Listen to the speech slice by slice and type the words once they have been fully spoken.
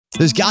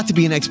There's got to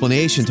be an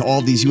explanation to all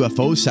of these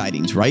UFO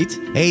sightings, right?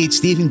 Hey, it's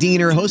Stephen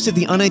Diener, host of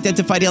the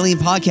Unidentified Alien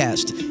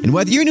Podcast. And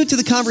whether you're new to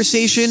the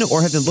conversation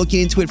or have been looking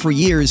into it for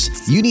years,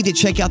 you need to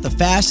check out the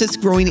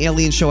fastest growing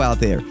alien show out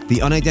there,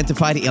 the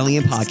Unidentified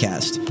Alien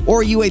Podcast,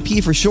 or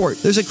UAP for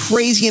short. There's a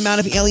crazy amount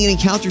of alien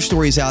encounter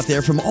stories out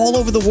there from all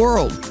over the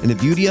world. And the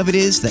beauty of it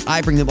is that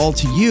I bring them all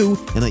to you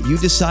and let you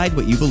decide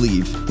what you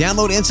believe.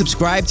 Download and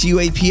subscribe to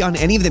UAP on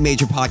any of the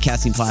major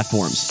podcasting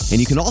platforms. And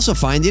you can also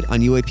find it on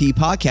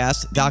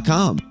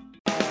UAPpodcast.com.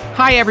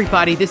 Hi,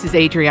 everybody. This is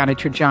Adriana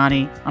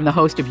Trajani. I'm the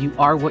host of You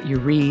Are What You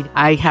Read.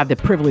 I have the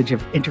privilege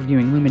of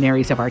interviewing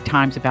luminaries of our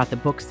times about the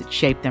books that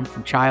shaped them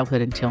from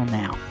childhood until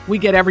now. We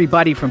get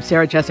everybody from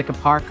Sarah Jessica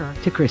Parker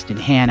to Kristen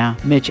Hanna,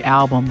 Mitch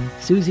Albom,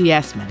 Susie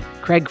Essman,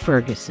 Craig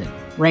Ferguson,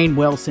 Rainn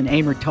Wilson,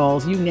 Amor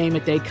Tolls, you name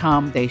it, they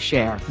come, they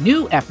share.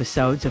 New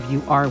episodes of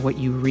You Are What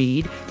You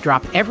Read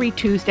drop every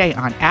Tuesday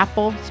on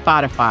Apple,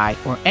 Spotify,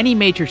 or any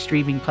major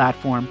streaming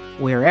platform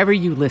wherever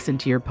you listen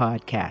to your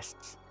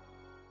podcasts.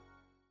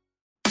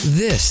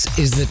 This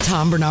is the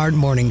Tom Barnard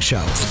Morning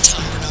Show. The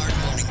Tom Barnard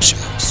Morning Show.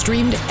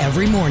 Streamed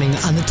every morning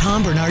on the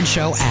Tom Barnard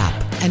Show app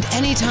and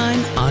anytime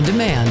on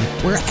demand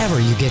wherever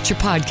you get your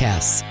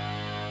podcasts.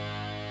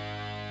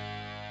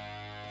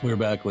 We're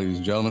back, ladies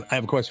and gentlemen. I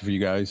have a question for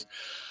you guys.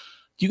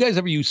 Do you guys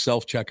ever use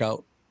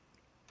self-checkout?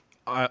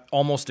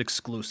 Almost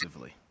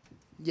exclusively.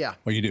 Yeah.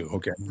 Oh, you do?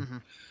 Okay. Mm-hmm.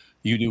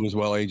 You do as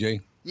well,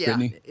 AJ? Yeah.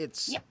 Brittany?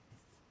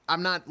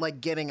 I'm not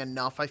like getting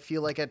enough, I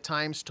feel like at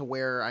times, to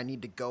where I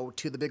need to go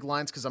to the big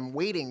lines because I'm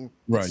waiting.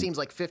 Right. It seems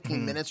like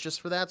 15 minutes just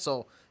for that.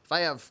 So if I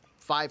have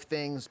 5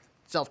 things,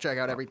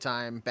 self-checkout every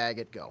time, bag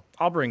it, go.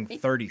 I'll bring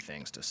 30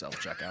 things to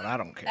self-checkout. I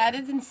don't care. That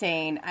is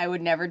insane. I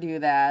would never do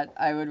that.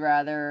 I would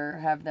rather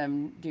have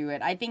them do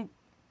it. I think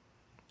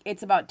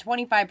it's about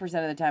 25% of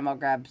the time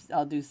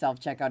I'll do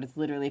self-checkout. It's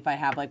literally if I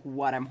have like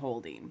what I'm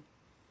holding.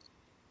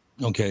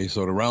 Okay,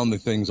 so to round the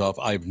things off,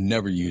 I've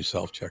never used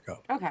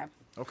self-checkout. Okay.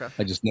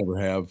 I just never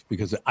have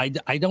because I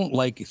don't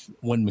like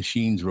when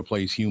machines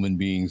replace human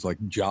beings, like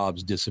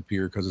jobs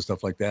disappear because of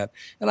stuff like that.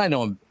 And I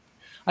know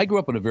I grew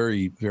up in a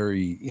very,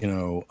 very, I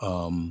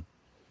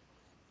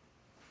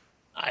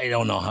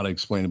don't know how to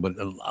explain it, but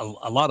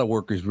a lot of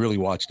workers really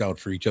watched out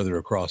for each other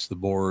across the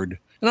board.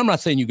 And I'm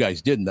not saying you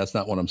guys didn't. That's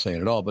not what I'm saying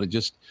at all. But it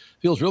just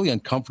feels really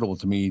uncomfortable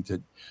to me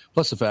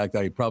plus the fact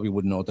I probably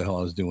wouldn't know what the hell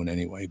I was doing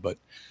anyway. But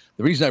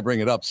the reason I bring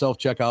it up,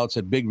 self-checkouts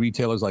at big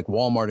retailers like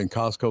Walmart and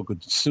Costco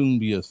could soon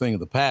be a thing of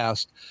the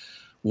past,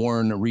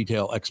 warn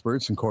retail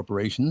experts and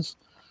corporations.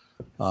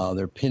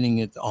 They're pinning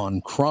it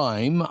on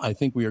crime. I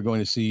think we are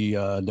going to see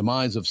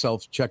demise of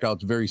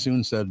self-checkouts very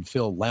soon, said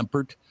Phil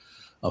Lampert,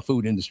 a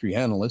food industry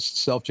analyst.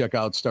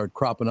 Self-checkouts start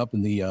cropping up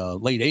in the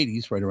late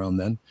 80s, right around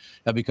then,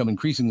 have become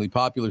increasingly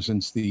popular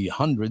since the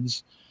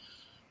hundreds,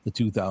 the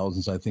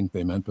 2000s, I think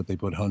they meant, but they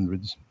put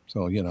hundreds.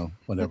 So,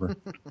 whatever.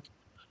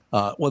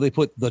 Well, they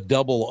put the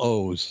double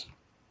O's.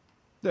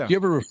 Yeah. Do you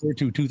ever refer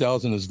to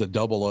 2000 as the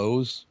double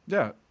O's?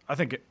 Yeah, I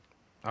think it.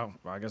 Oh,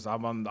 I guess I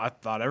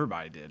thought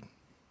everybody did.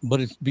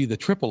 But it'd be the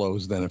triple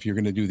O's then. If you're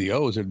going to do the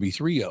O's, it'd be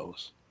 3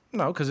 O's.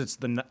 No, because it's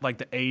the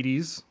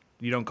 80s.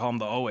 You don't call them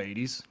the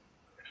 080s.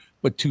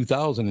 But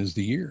 2000 is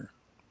the year.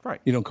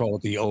 Right. You don't call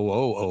it the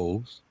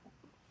 000s.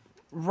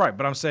 Right,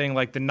 but I'm saying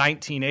like the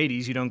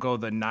 1980s, you don't go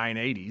the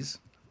 980s.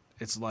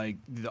 It's like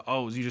the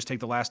O's, you just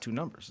take the last 2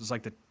 numbers. It's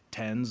like the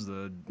 10s,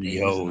 the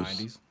 80s, and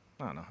 90s.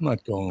 I don't know. I'm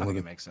not going with with it.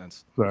 it. Makes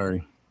sense.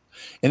 Sorry.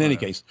 In any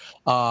case,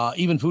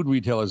 even food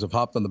retailers have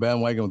hopped on the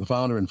bandwagon with the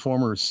founder and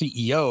former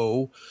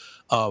CEO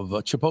of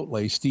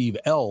Chipotle, Steve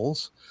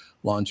Ells,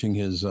 launching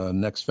his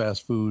next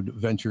fast food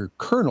venture,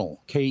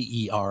 Kernel,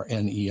 Kernel,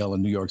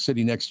 in New York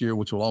City next year,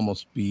 which will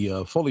almost be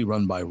fully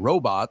run by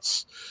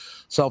robots.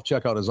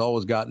 Self-checkout has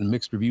always gotten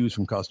mixed reviews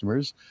from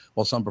customers.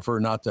 While some prefer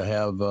not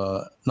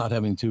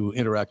having to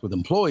interact with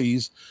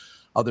employees,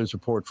 others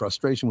report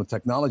frustration with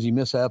technology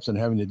mishaps and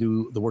having to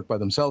do the work by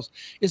themselves.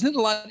 Isn't it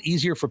a lot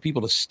easier for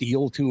people to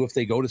steal too if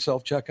they go to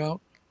self-checkout?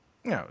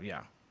 Oh,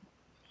 yeah.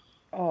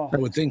 Oh, I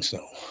would think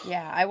so.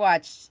 yeah. I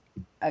watched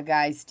a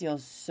guy steal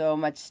so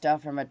much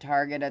stuff from a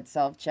Target at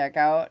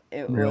self-checkout.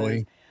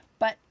 Really?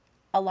 But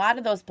a lot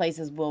of those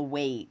places will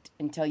wait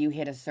until you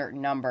hit a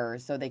certain number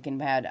so they can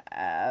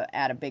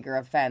add a bigger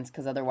offense,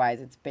 because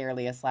otherwise it's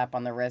barely a slap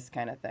on the wrist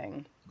kind of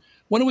thing.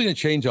 When are we going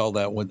to change all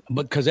that?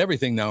 Because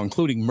everything now,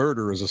 including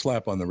murder, is a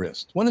slap on the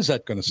wrist. When is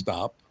that going to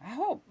stop? I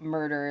hope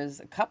murder is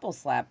a couple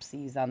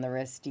slapsies on the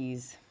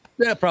wristies.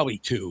 Yeah, probably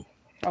 2.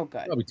 Oh,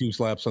 good. Probably 2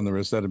 slaps on the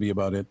wrist. That'd be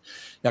about it.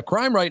 Now,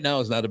 crime right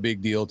now is not a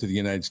big deal to the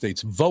United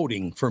States.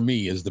 Voting, for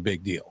me, is the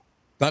big deal.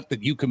 Not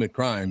that you commit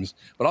crimes,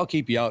 but I'll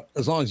keep you out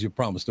as long as you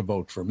promise to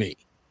vote for me.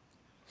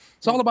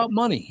 It's all about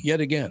money, yet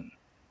again.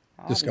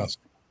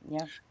 Disgusting.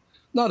 Yeah.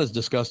 Not as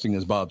disgusting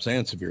as Bob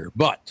Sansevier,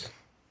 but...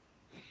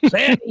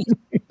 Sandy!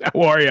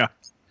 How are you?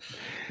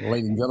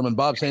 Ladies and gentlemen,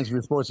 Bob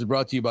Sansevier Sports is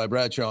brought to you by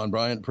Bradshaw and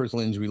Bryant,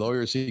 personal injury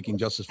lawyer seeking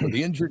justice for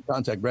the injured.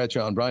 Contact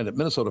Bradshaw and Bryant at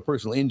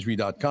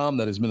MinnesotaPersonalInjury.com.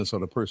 That is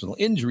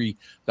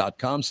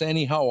MinnesotaPersonalInjury.com.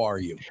 Sandy, how are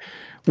you?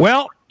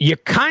 Well, you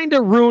kind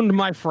of ruined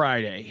my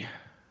Friday.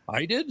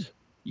 I did?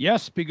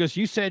 Yes, because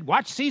you said,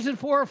 watch season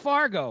 4 of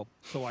Fargo.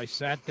 So I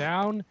sat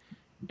down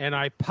and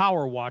I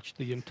power watched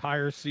the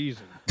entire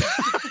season.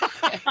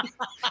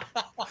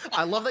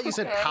 I love that you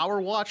said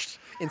power watched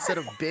instead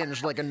of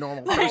binge like a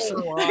normal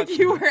person.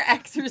 You were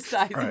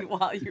exercising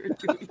while you were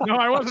doing it. No,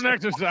 I wasn't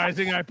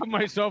exercising. I put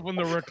myself in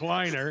the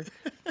recliner.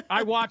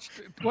 I watched,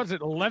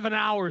 11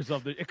 hours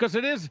of it? Because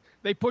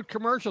they put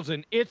commercials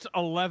in. It's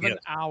 11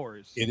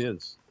 hours. It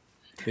is.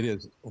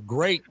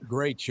 Great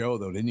show,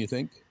 though, didn't you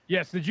think?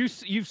 Yes.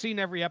 You've seen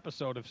every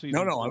episode of season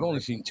 4? I've only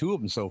seen 2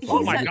 of them so far.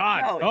 Oh, my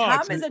God. No,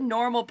 Tom is a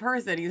normal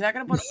person. He's not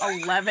going to put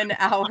 11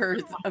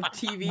 hours of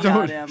TV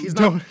on him.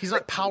 He's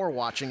not power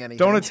watching anything.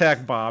 Don't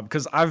attack Bob,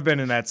 because I've been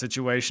in that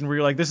situation where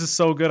you're like, this is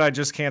so good, I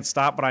just can't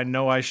stop, but I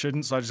know I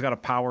shouldn't, so I just got to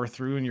power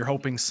through, and you're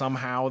hoping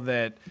somehow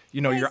that,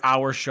 your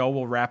hour show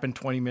will wrap in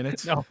 20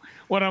 minutes. No,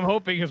 what I'm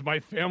hoping is my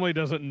family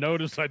doesn't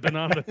notice I've been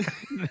on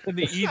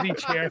the easy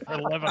chair for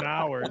 11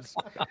 hours.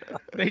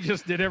 They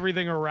just did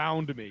everything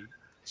around me.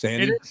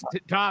 Sandy?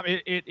 Tom,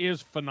 it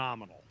is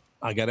phenomenal.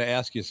 I got to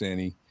ask you,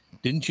 Sandy,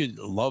 didn't you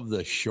love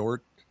the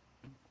short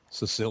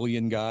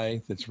Sicilian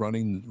guy that's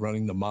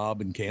running the mob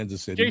in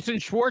Kansas City? Jason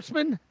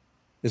Schwartzman?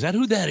 Is that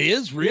who that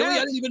is? Really? Yes. I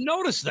didn't even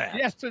notice that.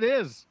 Yes, it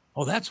is.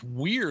 Oh, that's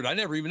weird. I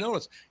never even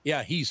noticed.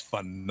 Yeah, he's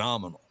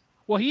phenomenal.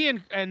 Well, he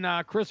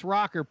and Chris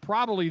Rock are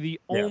probably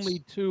the only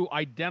two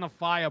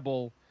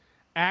identifiable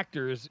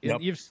actors.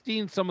 Yep. You've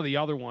seen some of the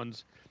other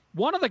ones.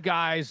 One of the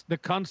guys, the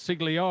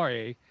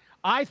consigliere,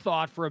 I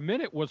thought for a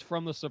minute was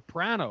from The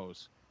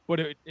Sopranos, but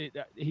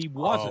he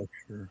wasn't.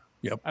 Oh, sure.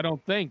 Yep. I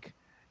don't think.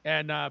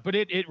 And but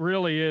it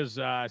really is.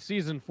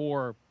 Season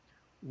 4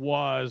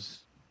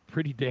 was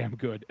pretty damn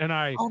good. And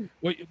I'm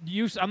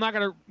not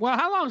gonna. Well,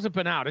 how long has it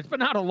been out? It's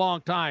been out a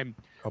long time.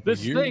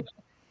 This thing.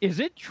 Is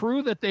it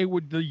true that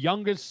the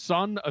youngest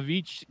son of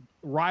each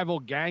rival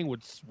gang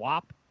would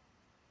swap?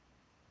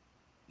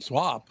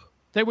 Swap?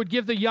 They would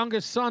give the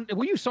youngest son.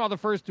 Well, you saw the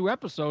first 2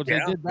 episodes. Yeah,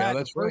 they did that. Yeah,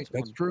 that's right.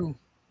 That's true.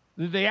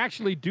 Did they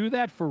actually do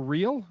that for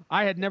real?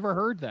 I had never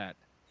heard that.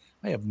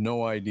 I have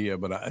no idea,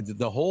 but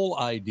the whole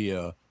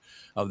idea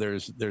of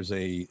there's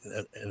an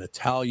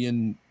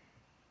Italian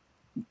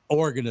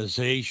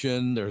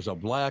organization, there's a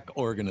black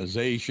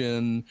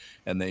organization,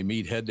 and they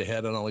meet head to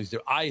head on all these.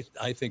 I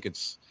think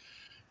it's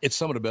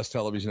some of the best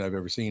television I've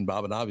ever seen,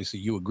 Bob, and obviously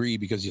you agree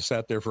because you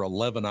sat there for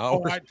 11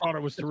 hours. Oh, I thought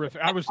it was terrific.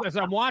 As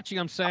I'm watching,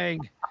 I'm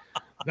saying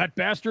that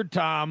bastard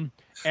Tom,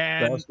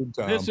 and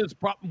this is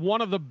one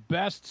of the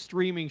best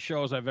streaming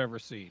shows I've ever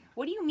seen.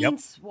 What do you mean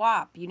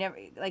swap? You never,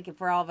 like,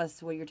 for all of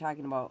us, what you're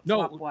talking about?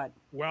 No, swap what?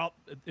 Well,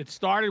 it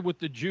started with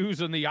the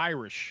Jews and the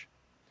Irish.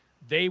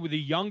 They were the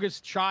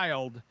youngest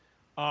child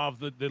of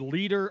the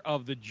leader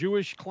of the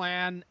Jewish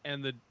clan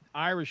and the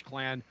Irish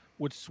clan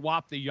would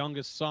swap the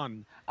youngest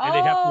son, and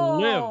they'd have to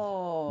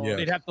live. Yes.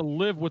 They'd have to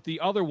live with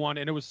the other one,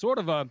 and it was sort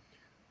of a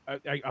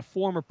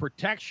form of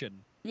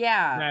protection.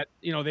 Yeah. That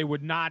they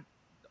would not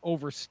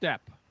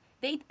overstep.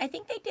 I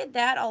think they did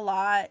that a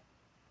lot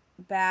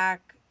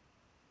back,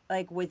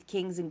 like with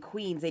Kings and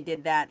Queens. They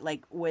did that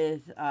like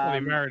with. They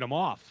married them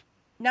off.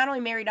 Not only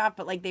married off,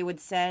 but like they would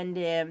send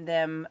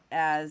them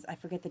as, I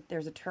forget that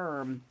there's a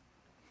term,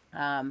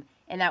 and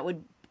that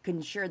would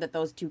ensure that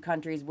those two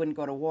countries wouldn't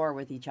go to war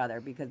with each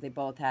other because they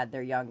both had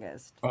their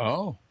youngest.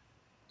 Oh,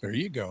 there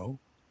you go.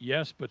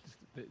 Yes, but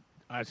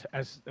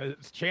as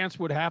chance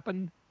would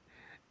happen,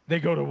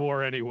 they go to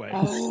war anyway.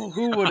 Oh,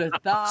 who would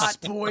have thought?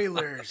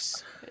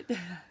 Spoilers.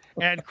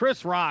 And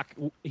Chris Rock,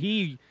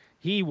 he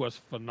was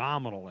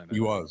phenomenal in it. He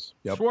was.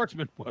 Yep.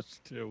 Schwartzman was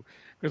too,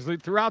 because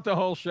throughout the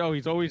whole show,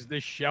 he's always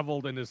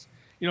disheveled and his,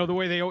 the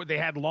way they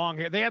had long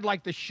hair. They had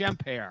like the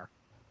Shemp hair.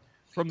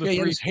 From the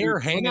his hair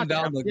hanging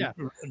down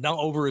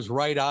over his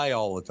right eye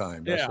all the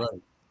time. That's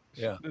right.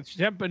 Yeah. The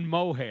Shemp and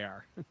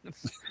mohair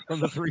from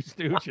the Three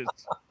Stooges.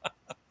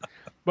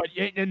 But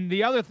and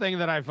the other thing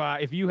that I've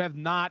if you have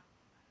not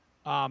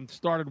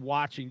started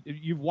watching,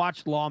 you've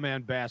watched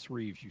Lawman Bass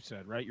Reeves, you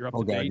said, right? You're up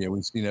to date. Yeah,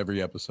 we've seen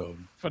every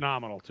episode.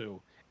 Phenomenal too.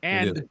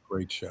 And it is a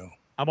great show.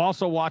 I'm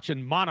also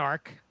watching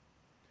Monarch,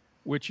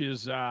 which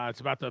is it's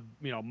about the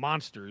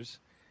monsters.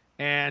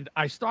 And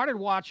I started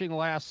watching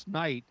last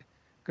night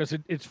because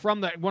it's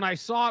from when I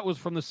saw it was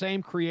from the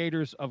same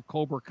creators of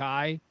Cobra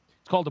Kai.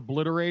 It's called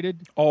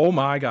Obliterated. Oh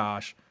my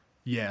gosh.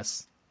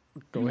 Yes.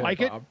 Go ahead, like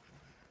Bob.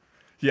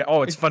 Yeah.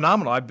 Oh, it's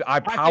phenomenal. I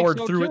powered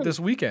through it this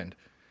weekend.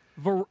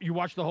 You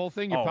watched the whole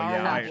thing?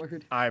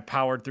 I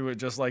powered through it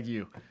just like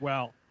you.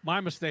 Well, my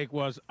mistake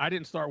was I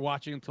didn't start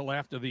watching until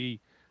after the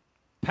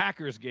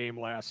Packers game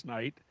last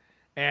night,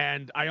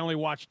 and I only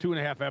watched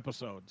 2.5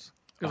 episodes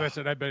because I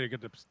said I better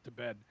get to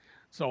bed.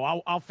 So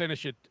I'll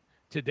finish it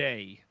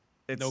today.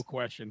 No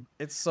question.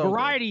 It's so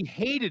Variety good.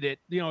 Hated it.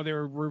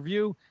 Their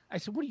review. I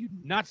said, "What are you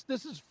nuts?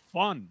 This is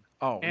fun.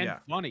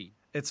 Funny.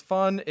 It's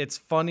fun. It's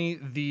funny.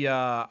 The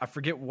I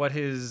forget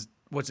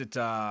what's it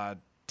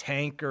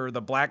Tank or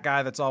the black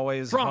guy that's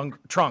always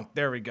Trunk.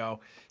 There we go.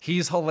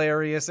 He's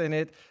hilarious in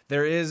it.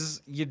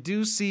 You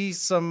do see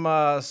some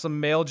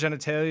male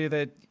genitalia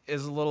that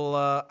is a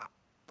little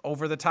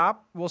over the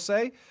top, we'll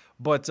say,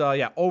 But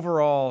yeah,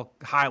 overall,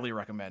 highly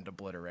recommend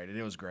Obliterated.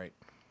 It was great.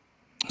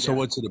 So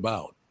what's it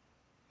about?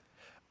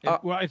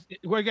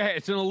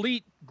 It's an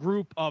elite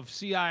group of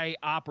CIA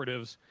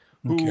operatives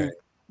who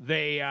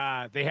they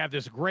have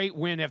this great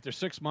win after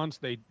 6 months.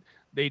 They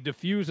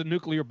defuse a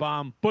nuclear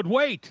bomb, but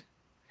wait,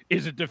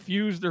 is it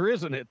defused or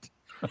isn't it?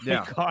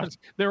 Yeah, because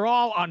they're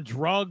all on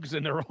drugs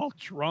and they're all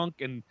drunk,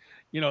 and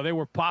they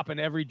were popping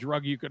every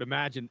drug you could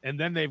imagine, and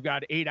then they've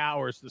got 8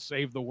 hours to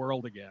save the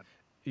world again.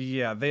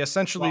 Yeah, they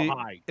essentially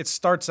it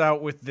starts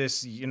out with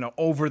this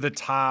over the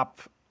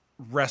top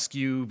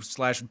rescue /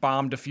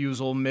 bomb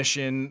defusal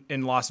mission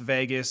in Las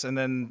Vegas, and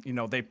then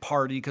they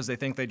party because they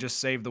think they just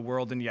saved the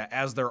world, and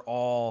as they're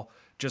all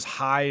just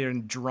high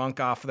and drunk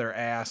off their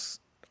ass,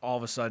 all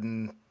of a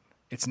sudden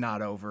it's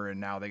not over, and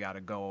now they got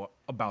to go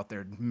about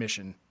their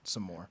mission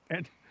some more.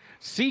 And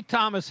C.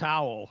 Thomas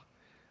Howell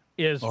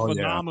is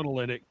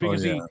phenomenal in it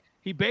because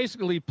he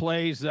basically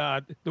plays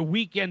the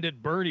Weekend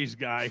at Bernie's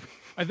guy.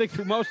 I think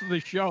through most of the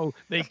show,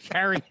 they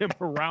carry him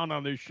around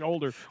on their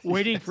shoulder,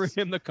 waiting for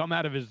him to come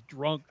out of his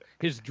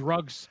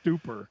drug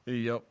stupor.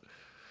 Yep.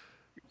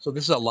 So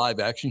this is a live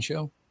action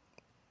show?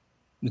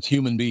 It's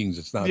human beings.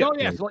 It's not. Oh,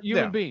 yeah, it's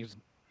human beings.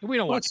 We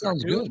don't watch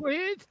cartoons. Good.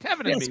 It's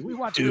Tevin and me. We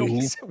watch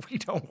movies. We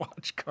don't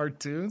watch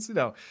cartoons.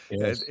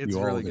 Yes, it's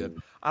really good.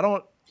 I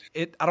don't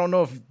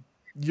know if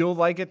you'll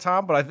like it,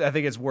 Tom, but I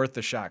think it's worth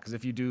the shot because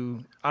if you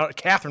do,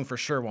 Catherine for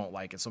sure won't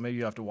like it, so maybe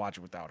you have to watch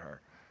it without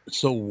her.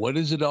 So what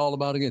is it all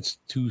about again? It's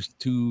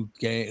two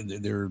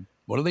gang.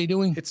 What are they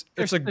doing?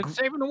 They're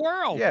saving the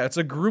world. Yeah, it's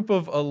a group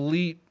of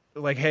elite.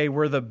 Like, hey,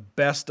 we're the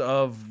best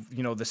of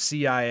the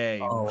CIA.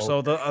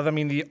 So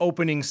the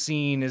opening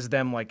scene is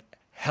them like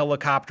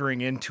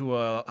helicoptering into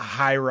a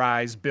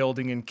high-rise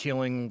building and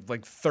killing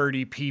like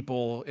 30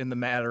 people in the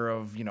matter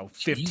of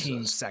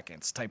 15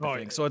 seconds type of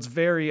thing. So it's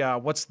very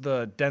what's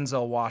the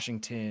Denzel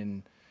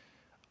Washington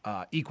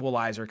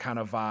Equalizer kind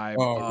of vibe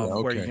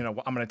where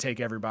I'm going to take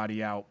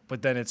everybody out,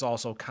 but then it's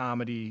also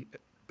comedy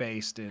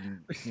based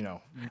and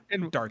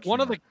and dark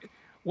humor.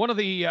 One of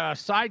the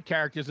side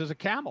characters is a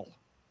camel.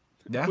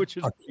 Yeah, which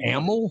is a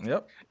camel.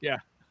 Yep. Yeah.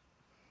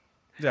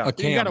 Yeah,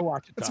 you got to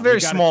watch it. It's a very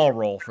small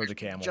role for the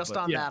camel. Just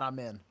on that, I'm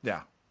in.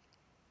 Yeah.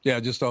 Yeah,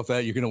 just off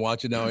that, you're going to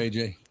watch it now,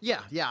 AJ? Yeah,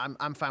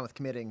 I'm fine with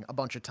committing a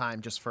bunch of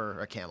time just for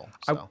a camel.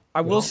 So.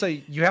 I will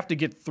say you have to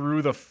get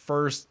through the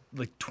first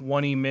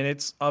 20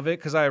 minutes of it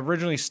because I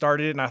originally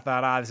started it and I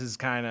thought, this is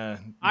kind of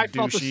I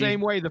felt the same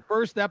way. The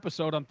first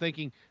episode, I'm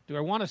thinking, do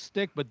I want to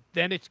stick? But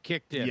then it's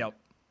kicked in. Yep.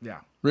 Yeah.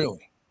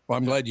 Really? Well,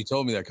 I'm glad you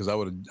told me that because I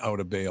would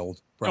have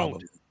bailed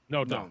probably.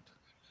 Don't.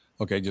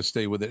 Okay, just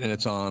stay with it, and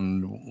it's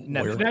on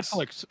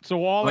Netflix.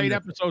 So all 8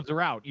 episodes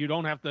are out. You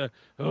don't have to.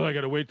 I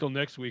got to wait till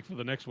next week for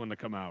the next one to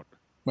come out.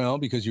 Well,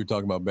 because you're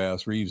talking about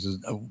Bass Reeves,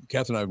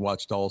 Catherine and I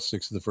watched all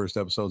 6 of the first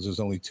episodes. There's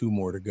only 2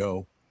 more to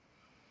go.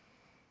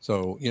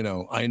 So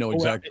I know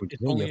exactly what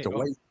you have to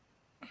wait.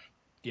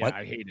 Yeah, What?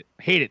 I hate it.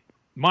 Hate it.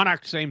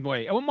 Monarch same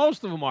way. Well,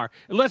 most of them are,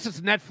 unless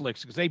it's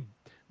Netflix, because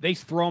they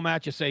throw them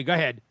at you. Say, go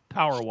ahead,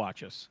 power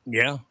watch us.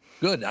 Yeah.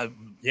 Good.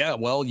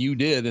 Well, you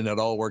did, and it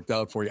all worked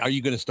out for you. Are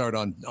you going to start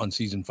on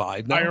season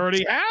 5 now? I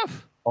already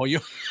have. Oh, you?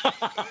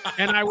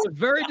 And I was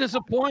very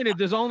disappointed.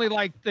 They've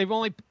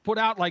only put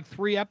out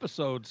 3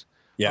 episodes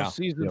of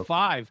season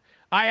 5.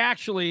 I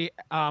actually,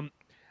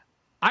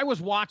 I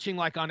was watching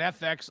on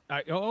FX.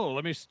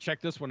 Let me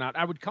check this one out.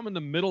 I would come in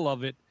the middle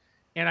of it,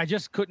 and I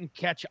just couldn't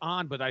catch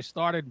on. But I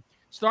starting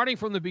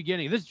from the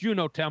beginning. This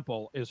Juno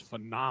Temple is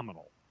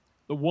phenomenal.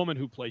 The woman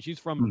who plays, she's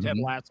from Ted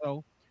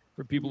Lasso.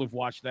 For people who've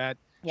watched that.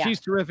 Yeah.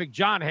 She's terrific.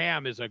 John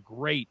Hamm is a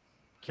great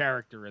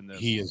character in this.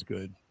 He is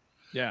good.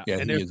 Yeah. Yeah,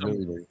 he is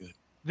very, very good.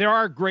 There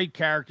are great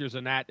characters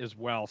in that as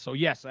well. So,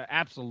 yes,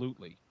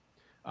 absolutely.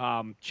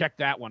 Check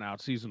that one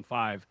out, season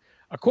 5.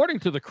 According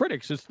to the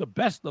critics, it's the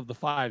best of the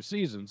 5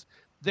 seasons.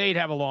 They'd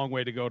have a long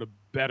way to go to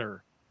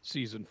better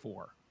season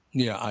 4.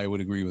 Yeah, I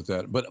would agree with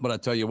that. But I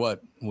tell you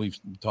what, we've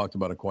talked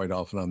about it quite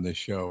often on this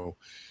show.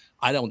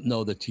 I don't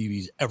know that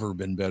TV's ever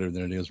been better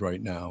than it is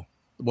right now.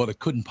 Well, it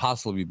couldn't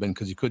possibly have been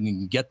because you couldn't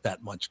even get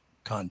that much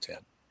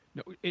content.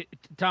 No,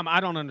 Tom, I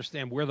don't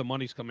understand where the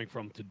money's coming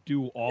from to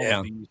do all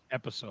of these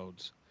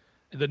episodes.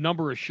 The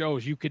number of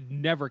shows you could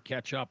never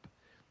catch up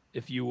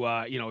if you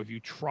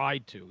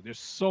tried to. There's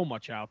so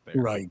much out there.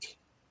 Right.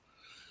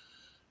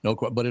 No,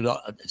 but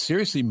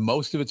seriously,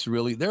 most of it's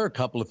really. There are a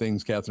couple of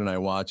things Catherine and I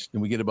watched,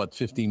 and we get about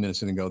 15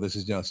 minutes in and go, this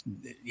is just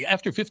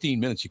after 15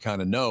 minutes you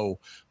kind of know,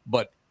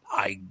 but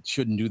I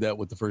shouldn't do that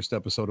with the first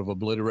episode of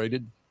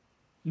Obliterated.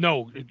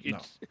 No,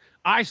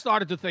 I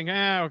started to think,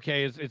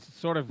 okay, it's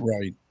sort of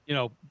right,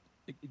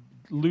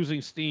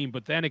 losing steam,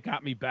 but then it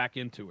got me back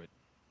into it.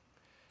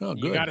 Oh,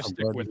 good. You got to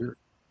stick with it.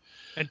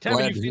 And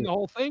Tevin, you've seen the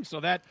whole thing, so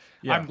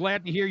I'm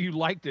glad to hear you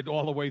liked it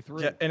all the way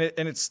through. Yeah, and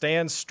it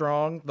stands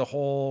strong the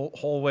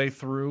whole way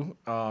through.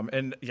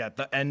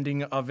 The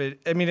ending of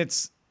it. I mean,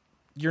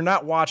 you're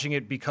not watching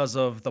it because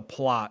of the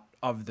plot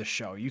of the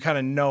show. You kind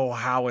of know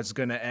how it's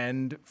going to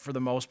end for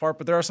the most part,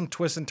 but there are some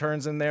twists and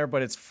turns in there.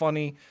 But it's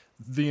funny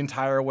the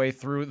entire way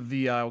through.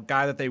 The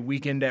guy that they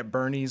Weekend at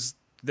Bernie's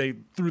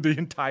through the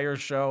entire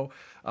show.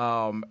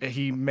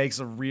 He makes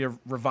a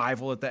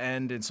revival at the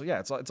end, and so yeah,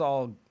 it's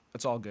all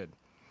good.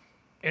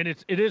 And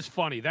it is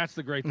funny. That's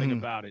the great thing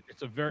about it.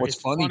 It's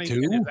What's funny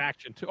too? And it's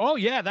action too. Oh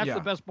yeah, that's the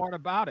best part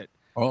about it.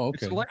 Oh,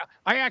 okay.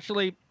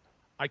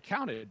 I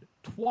counted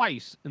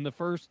twice in the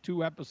first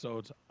 2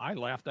 episodes. I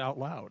laughed out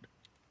loud.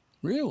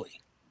 Really?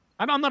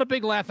 I'm not a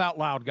big laugh out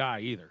loud guy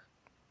either.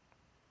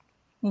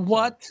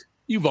 What?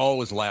 You've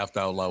always laughed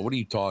out loud. What are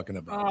you talking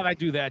about? Oh, I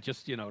do that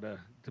just to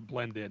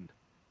blend in.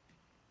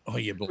 Oh,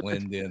 you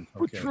blend in.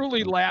 Who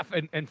truly laugh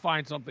and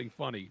find something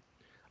funny.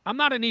 I'm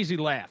not an easy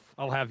laugh,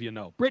 I'll have you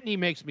know. Brittany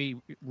makes me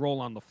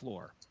roll on the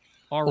floor.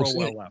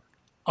 ROLF.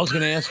 I was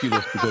going to ask you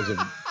this because of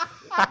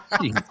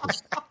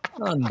Jesus.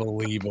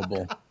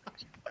 Unbelievable.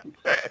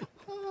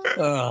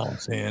 Oh,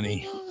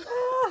 Fanny.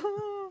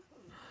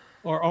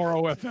 Or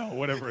ROFL,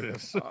 whatever it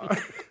is.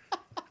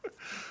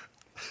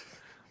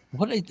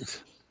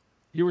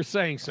 You were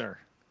saying, sir?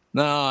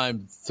 No,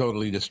 I'm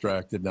totally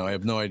distracted now. I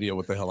have no idea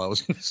what the hell I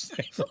was going to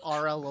say.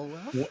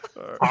 RLOF?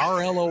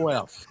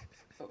 RLOF.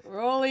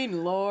 Rolling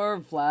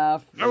floor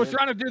laugh. I was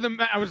trying to do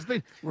I was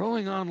thinking,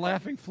 rolling on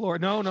laughing floor.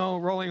 No,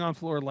 rolling on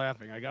floor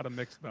laughing. I got them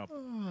mixed up.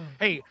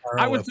 Hey,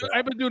 I've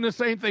been doing the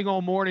same thing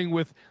all morning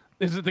with,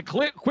 is it the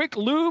quick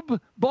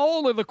lube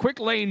bowl or the quick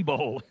lane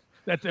bowl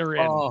that they're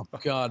in? Oh,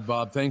 God,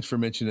 Bob, thanks for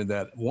mentioning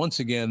that. Once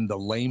again, the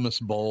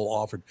lamest bowl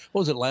offered.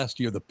 What was it last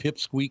year? The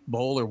Pipsqueak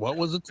Bowl, or what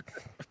was it?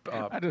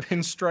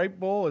 Pinstripe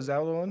Bowl, is that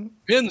the one?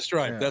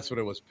 Pinstripe, that's what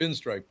it was.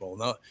 Pinstripe Bowl.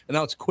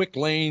 Now it's quick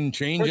lane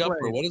change up,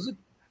 or what is it?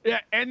 Yeah,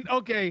 and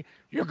okay,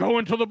 you're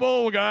going to the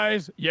bowl,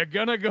 guys. You're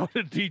going to go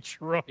to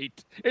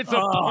Detroit. It's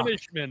a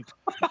punishment.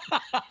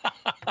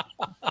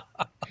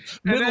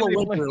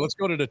 Middle of winter, let's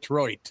go to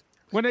Detroit.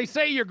 When they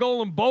say you're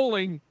going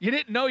bowling, you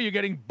didn't know you're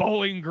getting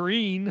Bowling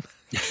Green.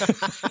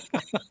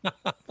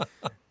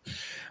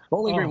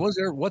 Bowling Green,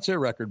 what's their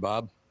record,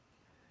 Bob?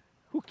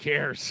 Who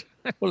cares?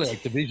 What are they,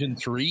 like Division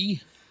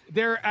III?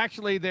 They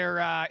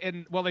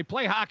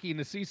play hockey in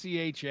the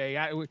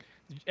CCHA.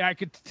 I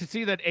could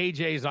see that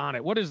AJ's on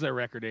it. What is their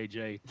record,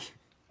 AJ?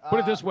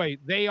 Put it this way: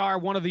 they are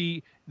one of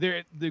the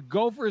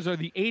Gophers are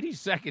the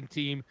 82nd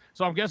team,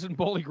 so I'm guessing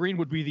Bowling Green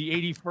would be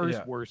the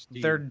 81st worst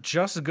team. They're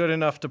just good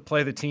enough to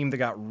play the team that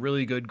got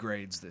really good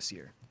grades this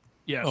year.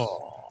 Yes.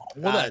 Oh,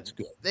 well, that's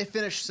good. They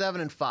finished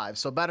 7-5,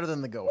 so better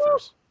than the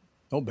Gophers.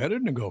 Oh, better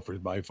than the Gophers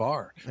by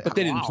far. Yeah. But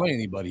they didn't play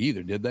anybody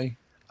either, did they?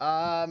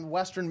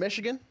 Western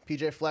Michigan,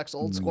 PJ Fleck's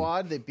old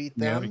squad. They beat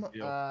them.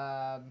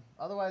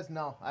 Otherwise,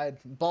 no. I had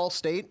Ball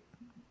State,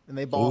 and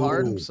they ball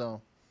hard.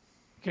 So,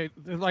 okay,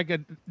 they're like a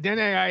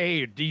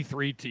NAIA or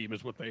D3 team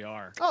is what they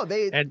are. Oh,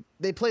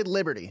 they played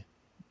Liberty.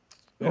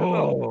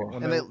 Oh,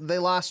 and they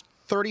lost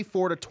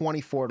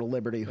 34-24 to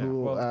Liberty,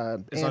 who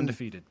is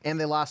undefeated, and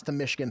they lost to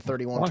Michigan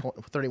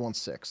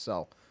 31-6.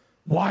 So,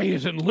 why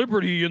isn't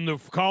Liberty in the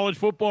college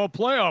football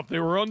playoff? They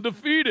were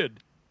undefeated.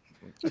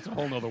 It's a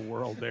whole nother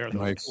world there.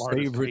 My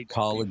favorite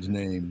college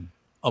name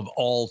of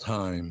all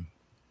time,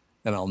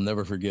 and I'll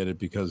never forget it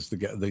because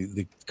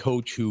the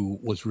coach who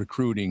was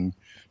recruiting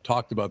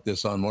talked about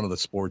this on one of the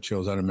sports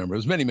shows. I don't remember. It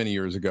was many, many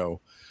years ago.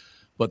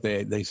 But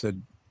they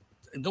said,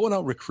 going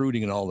out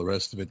recruiting and all the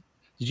rest of it,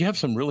 did you have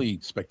some really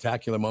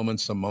spectacular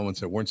moments, some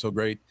moments that weren't so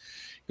great?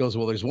 He goes,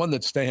 well, there's one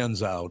that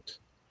stands out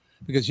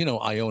because,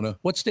 Iona.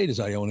 What state is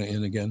Iona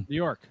in again? New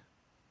York.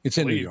 It's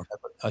in New York.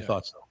 I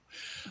thought so.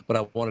 But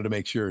I wanted to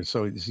make sure.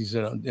 So he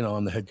said,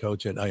 I'm the head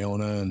coach at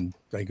Iona, and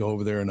I go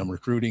over there and I'm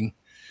recruiting.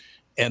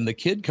 And the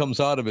kid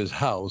comes out of his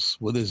house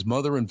with his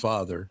mother and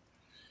father,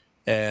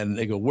 and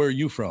they go, where are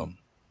you from?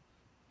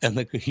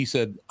 And he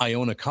said,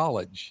 Iona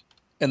College.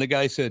 And the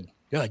guy said,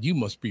 God, you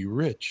must be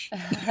rich.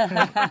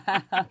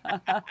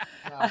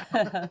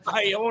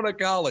 Iona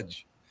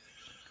College.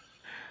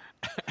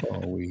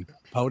 Are we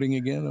pouting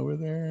again over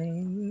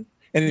there?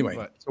 Anyway,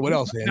 so what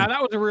else, Andy? Now, that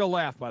was a real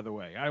laugh, by the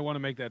way. I want to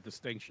make that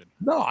distinction.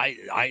 No,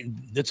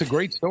 that's a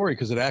great story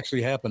because it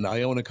actually happened.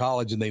 I own a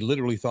college, and they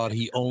literally thought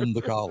he owned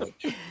the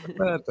college.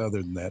 But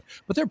other than that,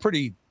 but they're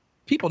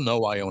people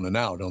know Iona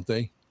now, don't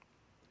they?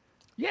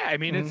 Yeah, I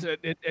mean,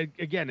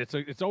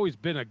 it's always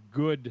been a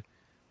good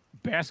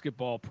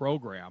basketball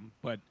program,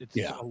 but it's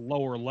a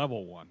lower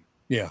level one.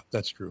 Yeah,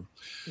 that's true.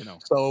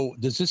 So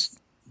does this,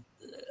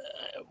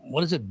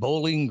 what is it,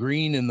 Bowling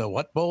Green in the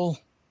what bowl?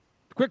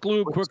 Quick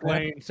lube, quick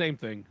lane, same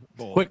thing.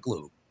 Bowl. Quick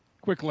lube.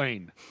 Quick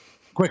lane.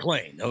 Quick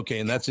lane. Okay,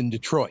 and that's in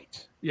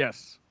Detroit.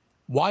 Yes.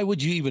 Why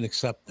would you even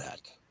accept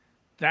that?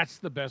 That's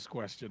the best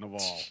question of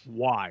all.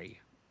 Why?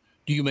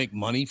 Do you make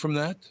money from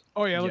that?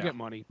 Oh, yeah, they'll get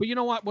money. But you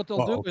know what? What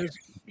they'll do is,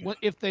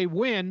 if they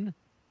win,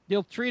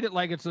 they'll treat it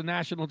like it's a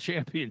national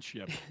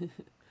championship.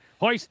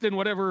 Hoisting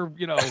whatever,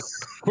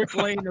 quick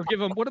lane, or give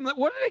them, what did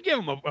they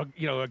give them?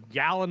 A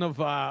gallon of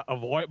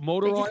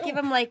motor oil? They just give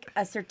them like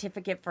a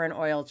certificate for an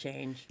oil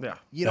change. Yeah.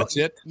 That's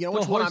it? You know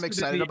which one I'm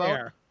excited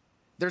about?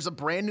 There's a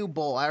brand new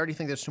bowl. I already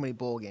think there's too many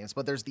bowl games,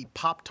 but there's the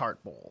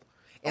Pop-Tart Bowl.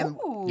 And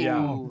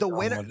the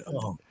winner,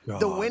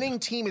 the winning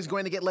team is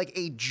going to get like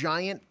a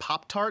giant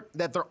Pop-Tart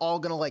that they're all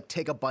going to like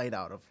take a bite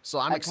out of. So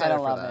I'm excited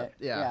for that.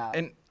 Yeah.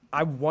 And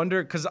I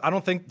wonder, because I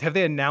don't think, have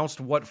they announced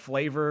what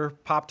flavor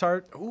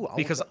Pop-Tart?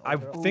 Because I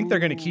think they're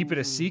going to keep it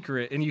a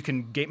secret, and you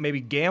can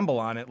maybe gamble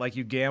on it. Like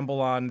you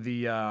gamble on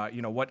the,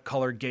 what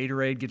color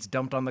Gatorade gets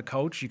dumped on the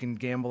coach. You can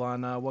gamble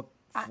on what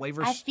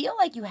flavors. I feel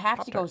like you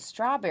have to go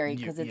strawberry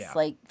because it's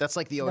like. That's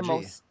like the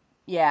OG.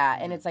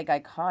 And it's like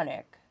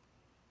iconic.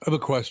 I have a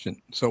question.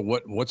 So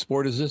what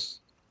sport is this?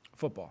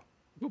 Football.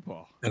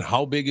 And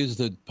how big is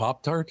the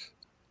Pop-Tart?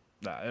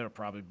 It'll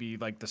probably be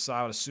like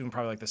I would assume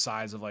probably like the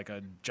size of like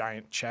a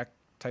giant check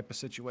type of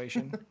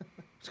situation.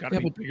 It's got to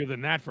be bigger than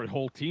that for a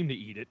whole team to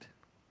eat it.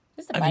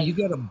 I mean, you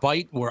got a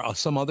bite where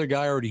some other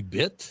guy already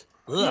bit?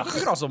 Ugh. You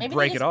could also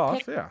break it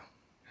off.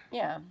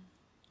 Yeah.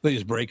 They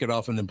just break it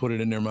off and then put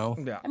it in their mouth?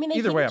 Yeah. I mean, they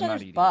either way, each I'm not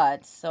other's eating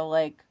butts, so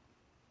like.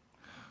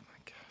 Oh my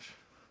gosh.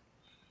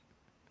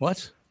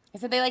 What? I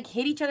said they like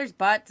hit each other's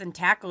butts and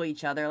tackle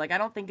each other. Like I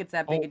don't think it's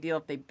that big a deal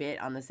if they bit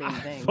on the same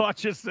thing. I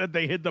thought you said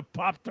they hid the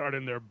Pop-Tart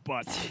in their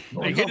butt.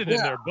 They hid it in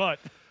their butt.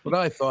 But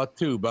I thought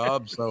too,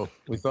 Bob. So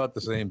we thought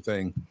the same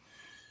thing.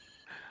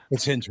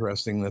 It's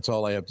interesting. That's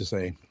all I have to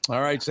say.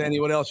 All right, Sandy,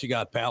 what else you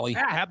got, Pally?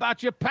 Yeah, how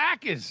about your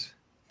Packers?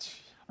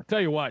 I'll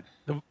tell you what.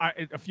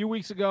 A few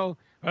weeks ago,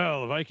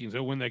 the Vikings,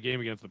 they'll win that game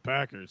against the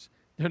Packers.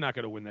 They're not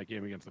going to win that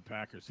game against the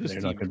Packers. This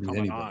They're team not going is to beat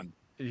coming anybody. on.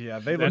 Yeah,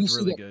 they look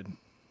really good.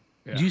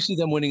 Yeah. Do you see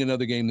them winning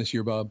another game this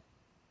year, Bob?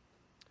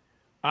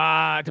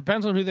 It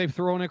depends on who they've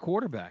thrown at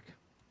quarterback.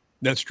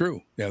 That's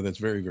true. Yeah, that's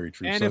very, very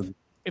true. And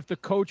if the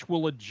coach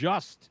will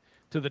adjust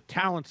to the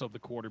talents of the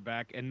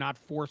quarterback and not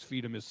force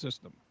feed him his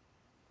system.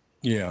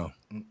 Yeah.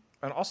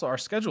 And also our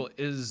schedule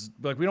is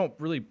like we don't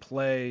really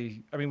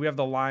play. I mean, we have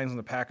the Lions and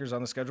the Packers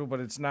on the schedule, but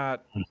it's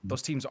not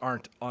those teams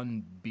aren't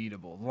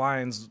unbeatable. The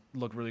Lions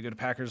look really good.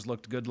 Packers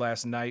looked good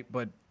last night,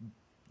 but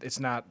it's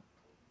not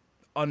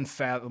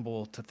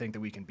unfathomable to think that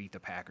we can beat the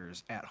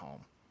Packers at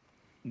home.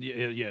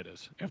 Yeah, it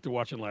is. After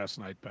watching last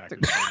night,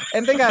 Packers.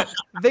 And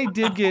they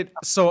did get,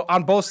 so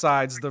on both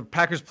sides, the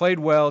Packers played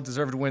well,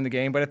 deserved to win the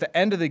game, but at the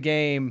end of the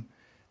game,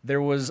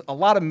 there was a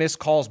lot of missed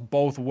calls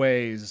both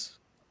ways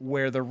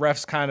where the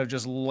refs kind of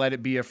just let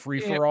it be a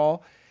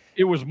free-for-all.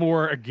 It was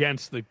more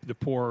against the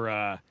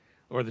poor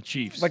or the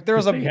Chiefs. Like there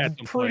was a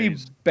pretty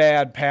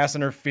bad pass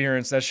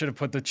interference that should have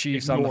put the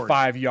Chiefs on the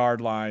 5-yard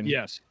line.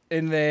 Yes.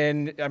 And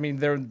then, I mean,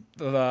 there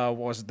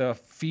was the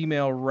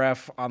female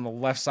ref on the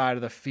left side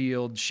of the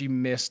field. She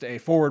missed a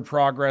forward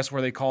progress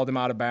where they called him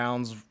out of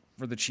bounds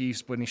for the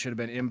Chiefs when he should have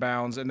been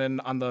inbounds. And then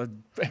on the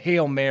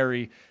Hail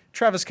Mary,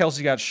 Travis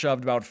Kelce got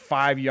shoved about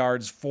 5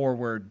 yards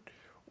forward.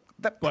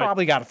 That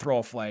probably got to throw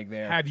a flag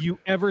there. Have you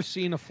ever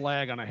seen a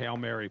flag on a Hail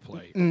Mary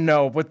play?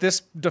 No, but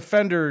this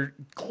defender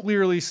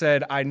clearly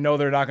said, I know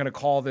they're not going to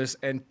call this,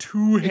 and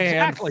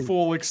two-hand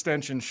full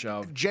extension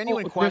shove.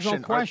 Genuine question.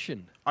 There's no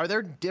question. Are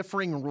there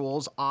differing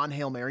rules on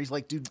Hail Marys?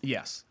 Like,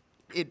 yes.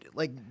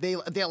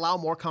 They allow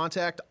more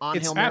contact on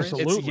Hail Marys?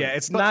 Absolutely.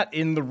 It's not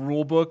in the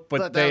rule book,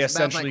 but they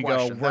essentially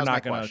go, we're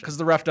not going to, because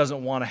the ref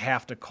doesn't want to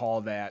have to call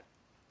that.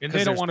 And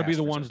they don't want to be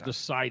the ones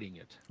deciding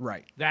it.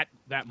 Right. That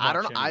much I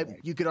don't know. Anyway.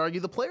 You could argue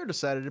the player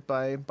decided it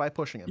by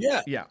pushing him.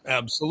 Yeah.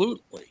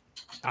 Absolutely.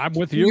 I'm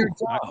with you.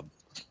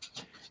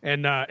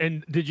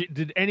 And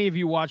did any of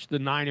you watch the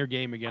Niner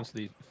game against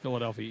the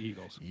Philadelphia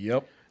Eagles?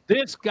 Yep.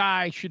 This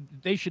guy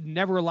they should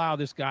never allow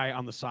this guy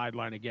on the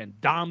sideline again.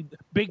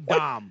 Big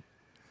Dom,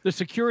 the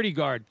security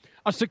guard.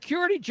 A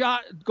security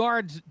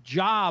guard's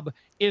job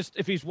is,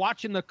 if he's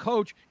watching the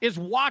coach, is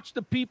watch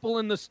the people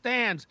in the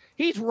stands.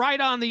 He's right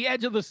on the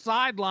edge of the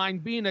sideline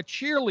being a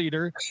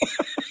cheerleader.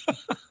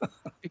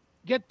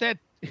 Get that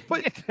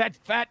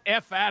fat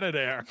F out of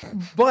there.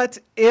 But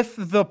if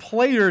the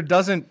player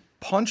doesn't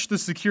punch the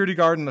security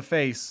guard in the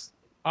face.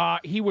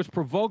 He was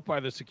provoked by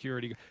the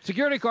security guard.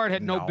 Security guard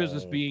had no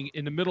business being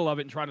in the middle of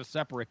it and trying to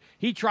separate.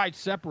 He tried to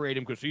separate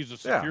him because he's a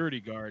security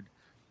guard.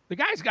 The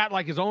guy's got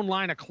like his own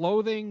line of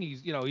clothing.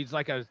 He's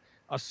like a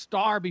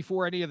star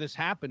before any of this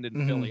happened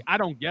in Philly. I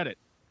don't get it.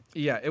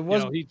 Yeah, it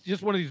was. He's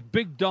just one of these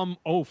big dumb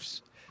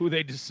oafs who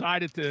they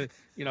decided to.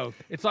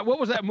 It's like, what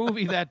was that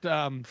movie that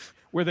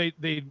where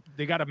they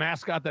got a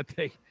mascot that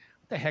what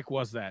the heck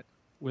was that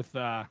with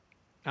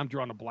I'm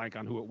drawing a blank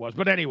on who it was,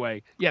 but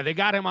anyway, they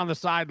got him on the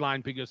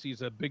sideline because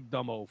he's a big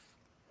dumb oaf.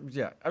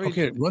 Yeah, I mean,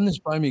 okay, run this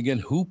by me again.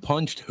 Who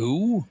punched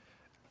who?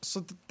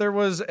 So there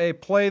was a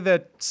play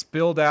that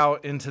spilled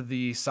out into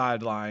the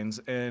sidelines,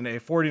 and a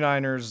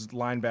 49ers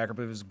linebacker, I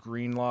believe it was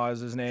Greenlaw is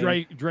his name.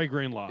 Dre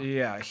Greenlaw.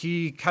 Yeah,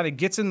 he kind of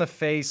gets in the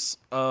face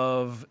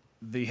of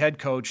the head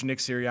coach, Nick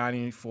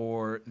Sirianni,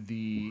 for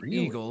the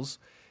Eagles.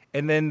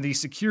 And then the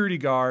security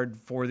guard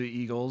for the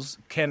Eagles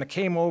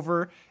came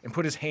over and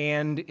put his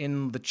hand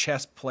in the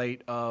chest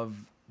plate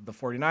of the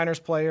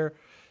 49ers player,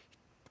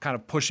 kind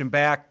of push him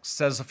back,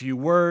 says a few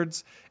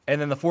words,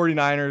 and then the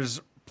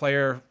 49ers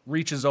player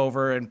reaches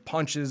over and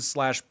punches /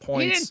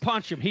 points. He didn't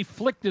punch him. He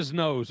flicked his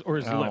nose or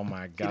his lip. Oh,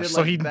 my gosh.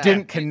 So he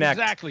didn't connect.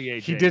 Exactly,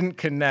 AJ. He didn't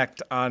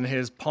connect on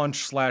his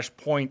punch /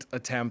 point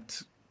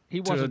attempt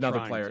to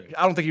another player.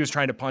 I don't think he was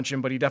trying to punch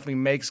him, but he definitely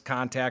makes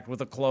contact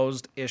with a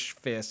closed-ish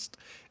fist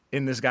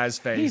in this guy's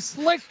face.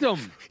 He flicked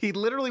him. He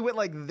literally went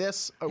like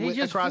this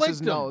across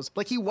his nose.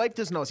 Like he wiped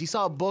his nose. He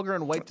saw a booger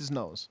and wiped his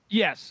nose.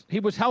 Yes, he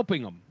was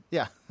helping him.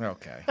 Yeah.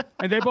 Okay.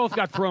 And they both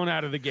got thrown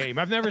out of the game.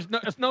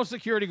 No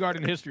security guard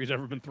in history has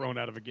ever been thrown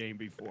out of a game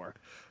before.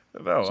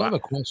 No, So I have a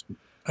question.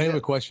 I have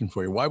a question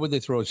for you. Why would they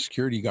throw a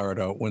security guard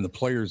out when the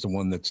player's the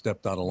one that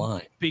stepped out of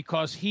line?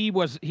 Because he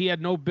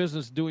had no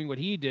business doing what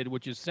he did,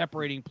 which is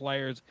separating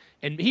players,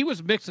 and he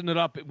was mixing it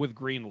up with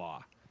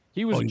Greenlaw.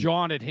 He was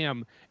jawing at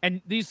him,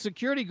 and these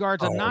security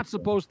guards are not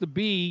supposed to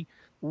be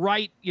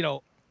right,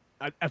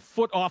 a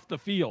foot off the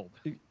field.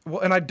 Well,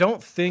 and I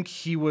don't think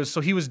he was.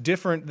 So he was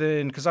different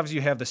than, because obviously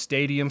you have the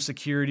stadium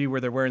security where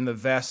they're wearing the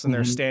vests and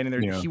they're standing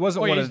there. Yeah. He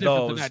wasn't one of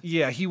those.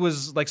 Yeah, he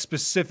was like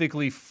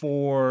specifically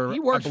for, he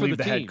works I believe, for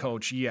the head team.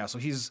 Coach. Yeah, so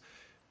he's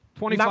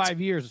 25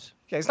 years.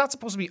 Yeah, he's not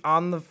supposed to be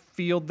on the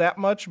field that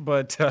much,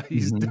 but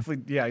he's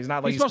definitely, he's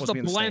not like he's supposed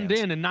to blend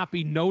in and not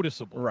be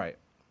noticeable. Right.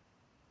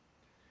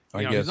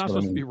 I guess he's not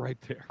supposed to be right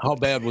there. How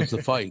bad was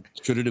the fight?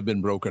 Should it have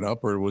been broken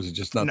up, or was it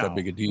just not that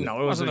big a deal?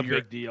 No, it wasn't a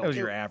big deal. It was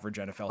your average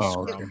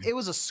NFL scrum. It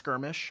was a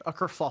skirmish, a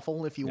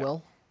kerfuffle, if you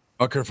will.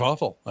 A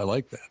kerfuffle. I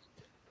like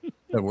that.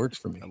 That works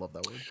for me. I love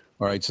that word.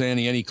 All right,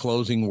 Sandy, any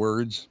closing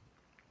words?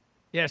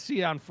 Yeah, see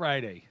you on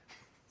Friday.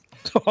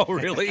 Oh,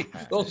 really?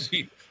 Those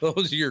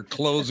are your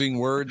closing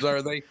words,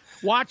 are they?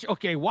 Watch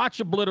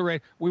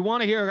Obliterate. We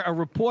want to hear a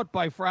report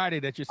by Friday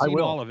that you've seen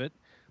all of it.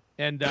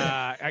 And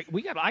I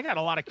got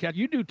a lot of catch.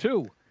 You do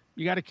too.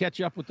 You got to catch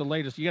up with the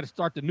latest. You got to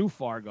start the new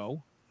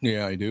Fargo.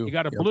 Yeah, I do. You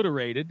got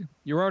Obliterated.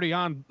 You're already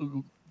on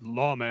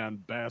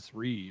Lawman Bass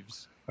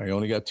Reeves. I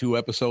only got 2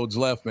 episodes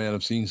left, man.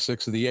 I've seen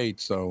 6 of the 8,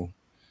 so.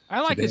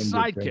 I like his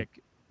sidekick.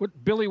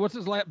 What's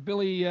his last?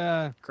 Billy.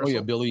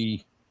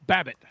 Billy.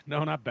 Babbitt.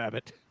 No, not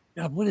Babbitt.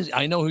 Yeah, what is?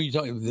 I know who you're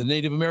talking. The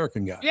Native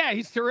American guy. Yeah,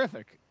 he's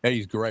terrific. Hey,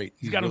 he's great.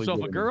 He's got really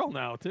himself a girl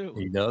now too.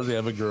 He does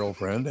have a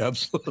girlfriend.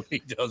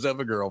 Absolutely, he does have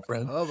a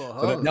girlfriend.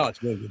 No,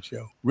 it's a really good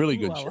show. Really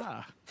good show.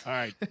 All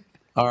right.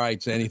 All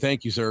right, Sandy.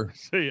 Thank you, sir.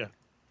 See ya.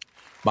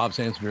 Bob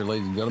Sansom here,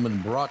 ladies and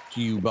gentlemen, brought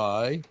to you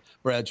by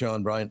Bradshaw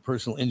and Bryant,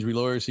 personal injury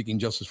lawyers seeking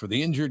justice for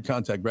the injured.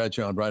 Contact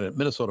Bradshaw and Bryant at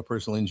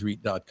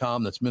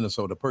minnesotapersonalinjury.com. That's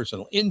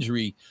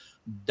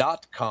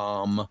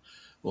minnesotapersonalinjury.com.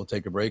 We'll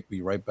take a break.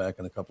 Be right back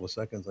in a couple of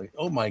seconds.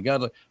 Oh my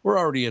God, we're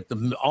already at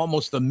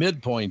almost the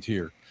midpoint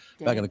here.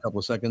 Back in a couple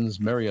of seconds.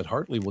 Mariette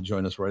Hartley will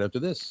join us right after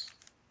this.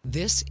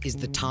 This is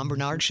the Tom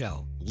Barnard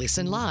Show.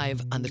 Listen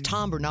live on the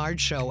Tom Barnard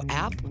Show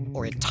app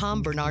or at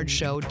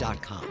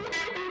tombernardshow.com.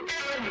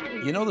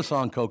 You know the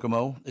song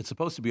Kokomo? It's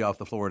supposed to be off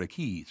the Florida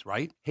Keys,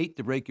 right? Hate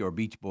to break your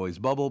Beach Boys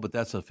bubble, but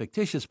that's a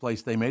fictitious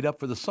place they made up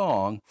for the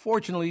song.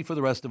 Fortunately for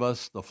the rest of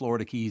us, the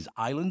Florida Keys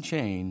island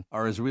chain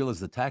are as real as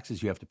the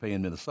taxes you have to pay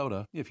in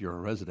Minnesota if you're a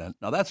resident.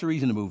 Now that's a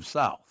reason to move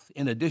south.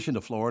 In addition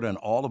to Florida and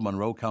all of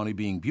Monroe County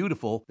being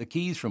beautiful, the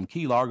Keys from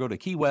Key Largo to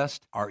Key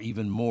West are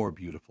even more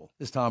beautiful.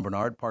 This is Tom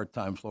Barnard,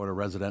 part-time Florida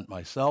resident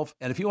myself,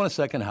 and if you want a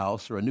second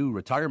house or a new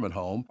retirement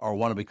home or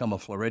want to become a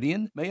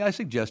Floridian, may I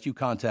suggest you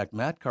contact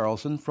Matt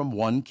Carlson from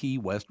One Key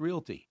West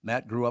Realty.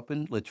 Matt grew up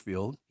in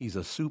Litchfield. He's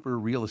a super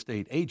real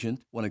estate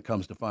agent when it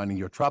comes to finding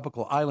your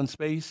tropical island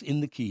space in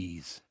the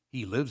Keys.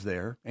 He lives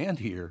there and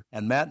here,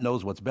 and Matt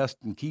knows what's best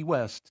in Key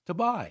West to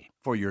buy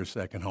for your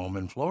second home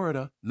in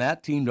Florida.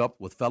 Matt teamed up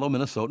with fellow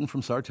Minnesotan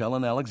from Sartell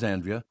and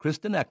Alexandria,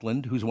 Kristen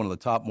Eklund, who's one of the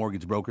top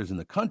mortgage brokers in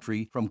the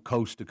country from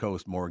Coast to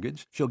Coast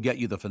Mortgage. She'll get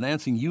you the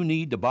financing you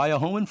need to buy a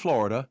home in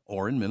Florida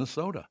or in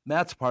Minnesota.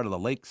 Matt's part of the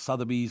Lake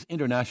Sotheby's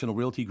International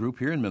Realty Group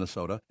here in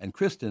Minnesota, and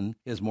Kristen,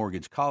 his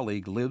mortgage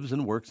colleague, lives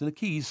and works in the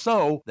Keys,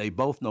 so they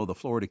both know the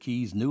Florida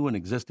Keys' new and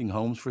existing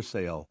homes for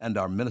sale and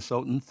are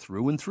Minnesotan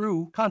through and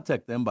through.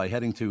 Contact them by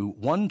heading to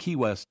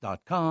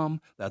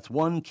onekeywest.com. That's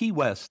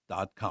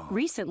onekeywest.com.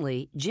 Recently,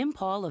 Jim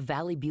Paul of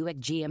Valley Buick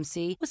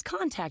GMC was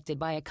contacted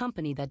by a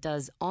company that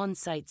does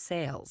on-site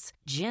sales.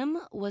 Jim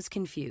was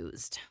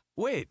confused.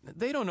 Wait,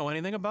 they don't know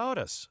anything about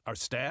us, our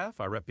staff,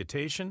 our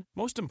reputation,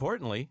 most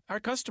importantly, our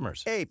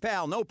customers. Hey,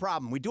 pal, no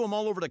problem. We do them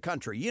all over the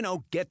country. You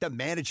know, get the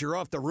manager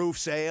off the roof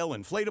sale,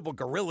 inflatable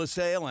gorilla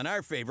sale, and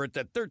our favorite,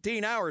 the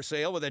 13-hour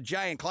sale with a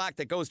giant clock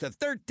that goes to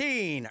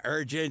 13.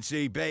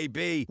 Urgency,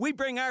 baby. We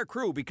bring our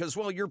crew because,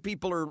 well, your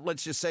people are,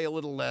 let's just say, a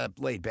little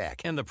laid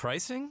back. And the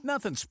pricing?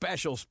 Nothing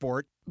special,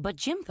 sport. But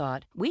Jim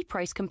thought we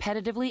price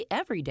competitively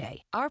every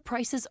day. Our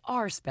prices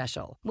are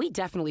special. We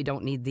definitely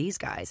don't need these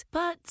guys.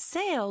 But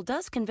sale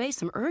does convey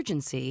some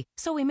urgency,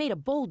 so we made a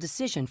bold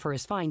decision for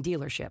his fine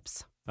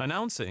dealerships.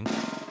 Announcing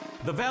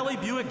the Valley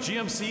Buick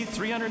GMC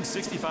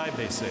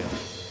 365-day sale.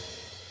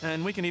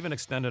 And we can even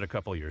extend it a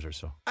couple years or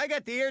so. I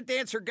got the air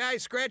dancer guy,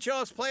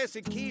 scratch-offs,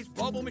 plastic keys,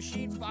 bubble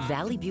machine.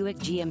 Valley Buick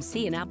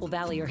GMC in Apple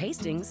Valley or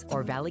Hastings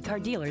or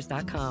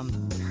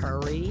valleycardealers.com.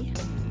 Hurry.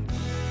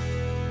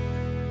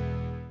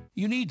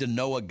 You need to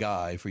know a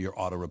guy for your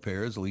auto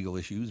repairs, legal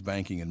issues,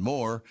 banking, and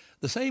more.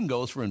 The same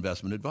goes for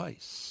investment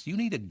advice. You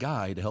need a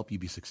guy to help you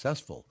be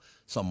successful,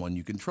 someone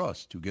you can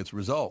trust who gets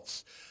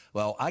results.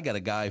 Well, I got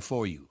a guy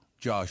for you,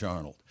 Josh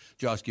Arnold.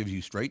 Josh gives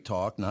you straight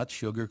talk, not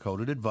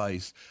sugar-coated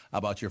advice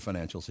about your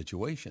financial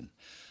situation.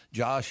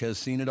 Josh has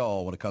seen it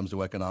all when it comes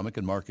to economic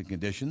and market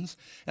conditions,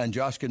 and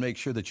Josh can make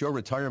sure that your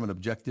retirement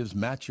objectives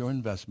match your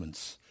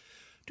investments.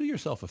 Do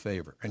yourself a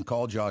favor and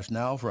call Josh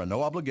now for a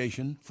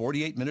no-obligation,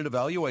 48-minute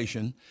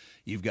evaluation.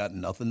 You've got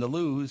nothing to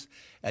lose,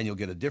 and you'll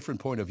get a different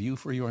point of view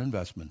for your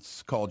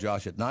investments. Call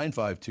Josh at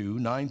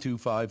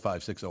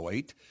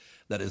 952-925-5608.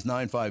 That is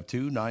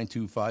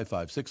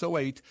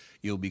 952-925-5608.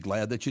 You'll be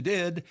glad that you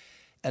did.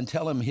 And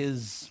tell him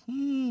his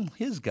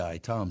guy,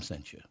 Tom,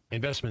 sent you.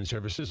 Investment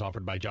services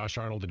offered by Josh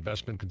Arnold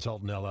Investment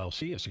Consultant,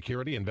 LLC, a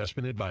security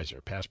investment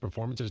advisor. Past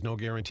performance is no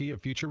guarantee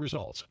of future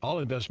results. All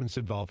investments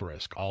involve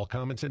risk. All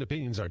comments and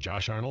opinions are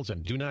Josh Arnold's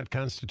and do not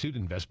constitute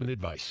investment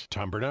advice.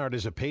 Tom Barnard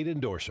is a paid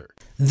endorser.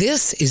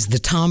 This is the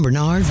Tom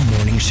Barnard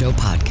Morning Show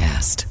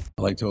podcast.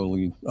 Like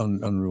totally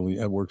unruly.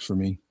 That works for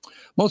me.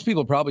 Most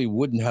people probably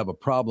wouldn't have a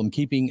problem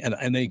keeping,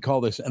 and they call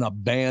this an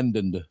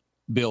abandoned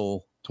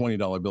bill,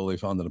 $20 bill they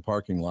found in a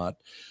parking lot.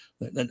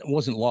 That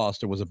wasn't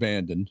lost, it was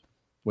abandoned,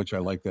 which I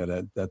like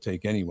that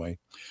take anyway.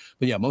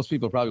 But yeah, most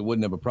people probably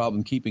wouldn't have a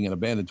problem keeping an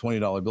abandoned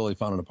 $20 bill they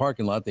found in a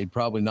parking lot. They'd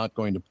probably not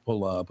going to put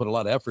a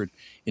lot of effort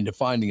into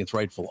finding its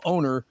rightful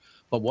owner.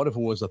 But what if it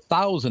was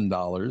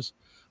 $1,000?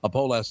 A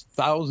poll asked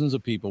thousands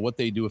of people what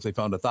they'd do if they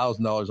found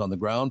 $1,000 on the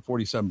ground.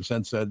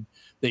 47% said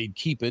they'd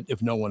keep it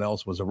if no one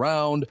else was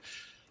around.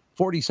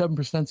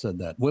 47% said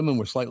that. Women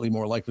were slightly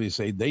more likely to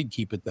say they'd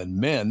keep it than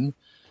men.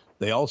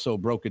 They also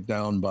broke it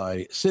down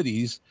by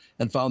cities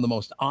and found the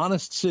most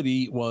honest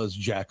city was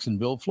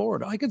Jacksonville,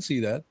 Florida. I could see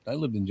that. I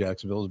lived in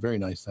Jacksonville. It was a very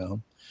nice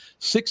town.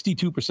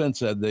 62%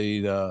 said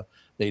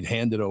they'd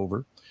hand it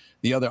over.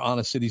 The other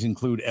honest cities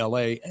include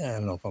L.A. I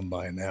don't know if I'm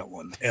buying that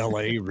one.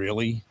 L.A.,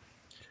 really?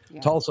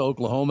 Yeah. Tulsa,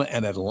 Oklahoma,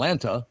 and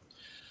Atlanta.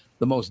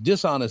 The most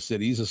dishonest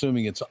cities,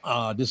 assuming it's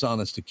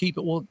dishonest to keep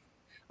it. Well,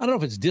 I don't know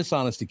if it's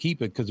dishonest to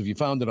keep it, because if you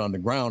found it on the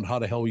ground, how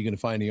the hell are you going to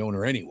find the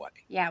owner anyway?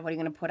 Yeah, what are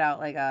you going to put out,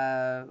 like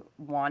a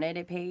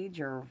wanted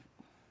page or?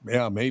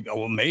 Yeah, maybe.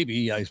 Well,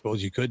 maybe. I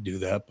suppose you could do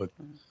that, but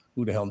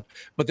who the hell?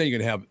 But then you're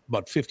going to have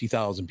about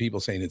 50,000 people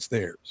saying it's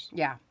theirs.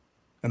 Yeah.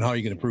 And how are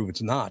you going to prove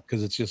it's not?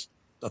 Because it's just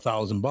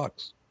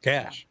 $1,000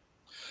 cash.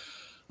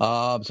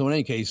 Yeah. So in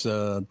any case,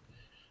 the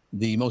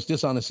most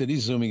dishonest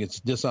cities, assuming it's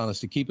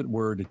dishonest to keep it,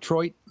 were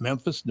Detroit,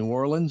 Memphis, New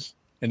Orleans.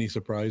 Any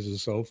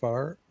surprises so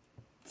far?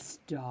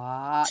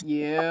 Stop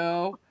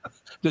you.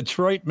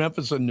 Detroit,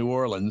 Memphis, and New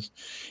Orleans.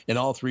 In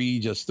all three,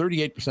 just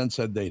 38%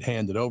 said they'd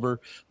hand it over.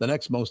 The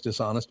next most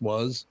dishonest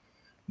was,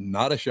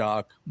 not a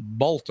shock,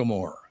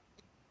 Baltimore.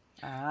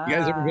 You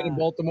guys ever been in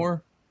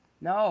Baltimore?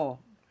 No.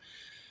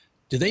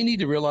 Do they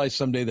need to realize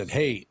someday that,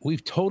 hey,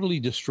 we've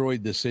totally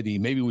destroyed the city.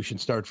 Maybe we should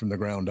start from the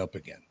ground up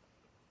again?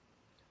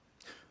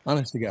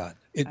 Honest to God,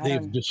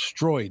 they've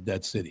destroyed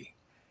that city.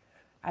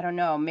 I don't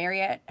know.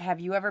 Mariette, have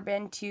you ever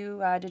been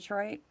to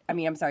Detroit?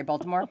 I'm sorry,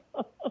 Baltimore?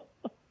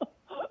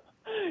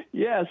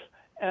 Yes.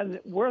 And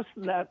worse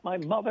than that, my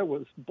mother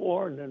was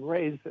born and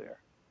raised there.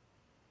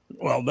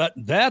 Well,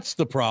 that's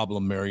the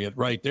problem, Mariette,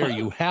 right there.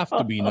 You have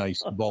to be nice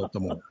to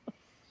Baltimore.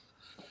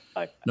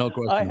 No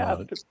question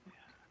about it.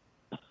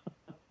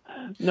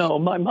 No,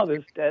 my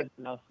mother's dead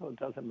now, so it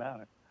doesn't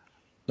matter.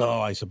 Oh,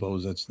 I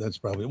suppose that's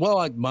probably,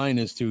 well, mine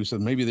is too. So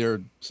maybe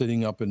they're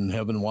sitting up in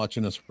heaven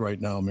watching us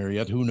right now,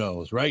 Mariette. Who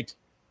knows, right?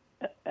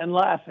 And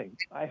laughing,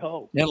 I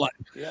hope. And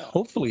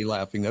hopefully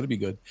laughing. That'd be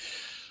good.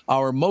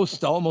 Our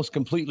almost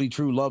completely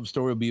true love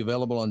story will be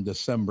available on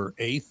December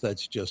 8th.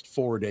 That's just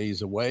 4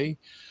 days away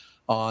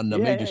on the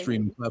major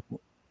streaming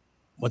platform.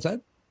 What's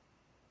that?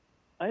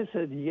 I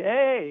said,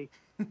 yay.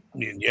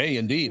 Yay,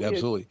 indeed.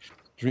 Absolutely.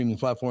 Streaming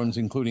platforms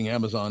including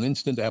Amazon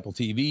Instant, Apple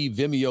TV,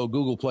 Vimeo,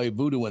 Google Play,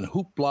 Vudu, and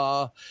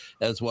Hoopla,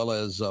 as well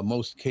as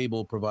most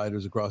cable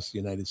providers across the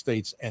United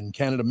States and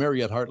Canada.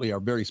 Mariette Hartley, our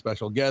very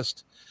special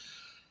guest,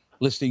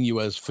 listing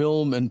you as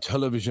film and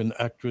television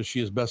actress.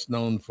 She is best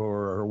known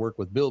for her work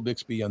with Bill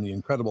Bixby on The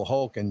Incredible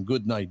Hulk and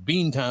Goodnight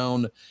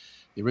Beantown,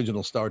 the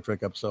original Star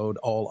Trek episode,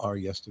 All Our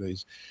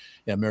Yesterdays.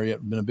 Yeah,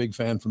 Mariette, been a big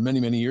fan for many,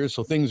 many years,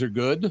 so things are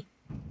good.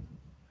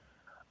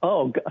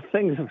 Oh,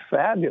 things are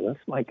fabulous.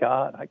 My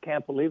God, I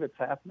can't believe it's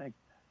happening.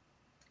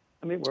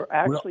 We're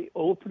actually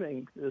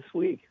opening this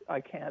week.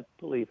 I can't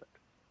believe it.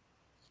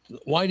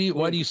 Why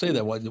do you say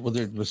that? Well,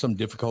 there was some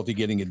difficulty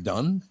getting it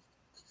done?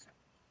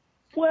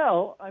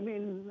 Well,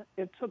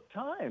 it took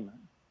time,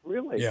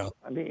 really. Yeah.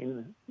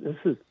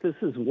 This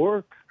is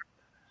work,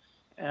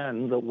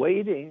 and the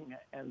waiting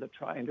and the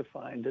trying to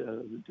find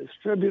a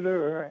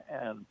distributor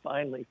and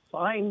finally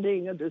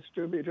finding a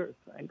distributor.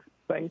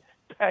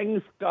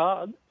 Thanks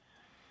God.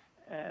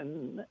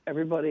 And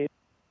everybody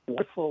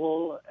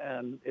wonderful,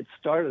 and it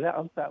started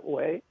out that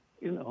way.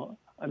 We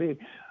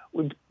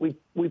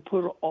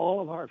put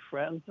all of our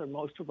friends, or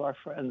most of our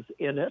friends,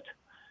 in it,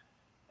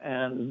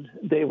 and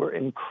they were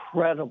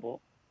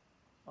incredible.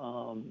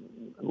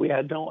 We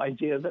had no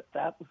idea that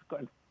was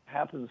going to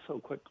happen so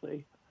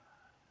quickly.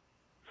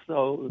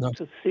 So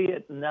to see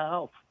it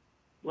now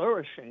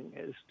flourishing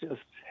is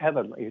just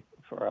heavenly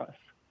for us.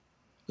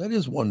 That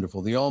is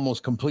wonderful. The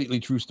almost completely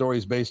true story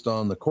is based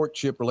on the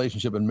courtship,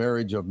 relationship, and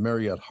marriage of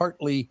Mariette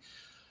Hartley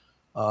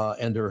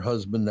and her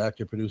husband,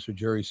 actor-producer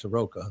Jerry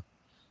Soroka.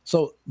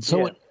 So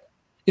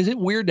is it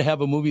weird to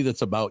have a movie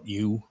that's about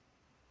you?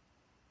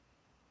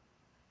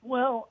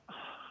 Well,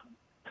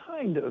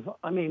 kind of.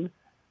 I mean,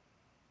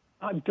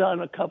 I've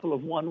done a couple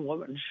of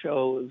one-woman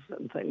shows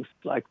and things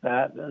like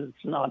that, and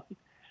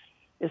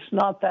it's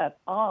not that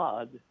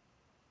odd,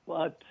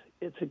 but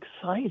it's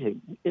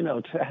exciting,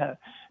 to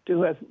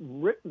have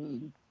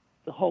written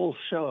the whole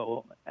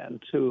show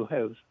and to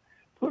have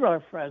put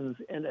our friends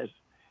in it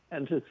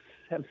and to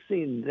have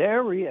seen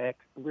their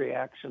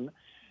reaction.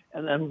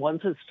 And then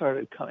once it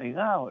started coming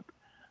out,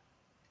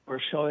 we're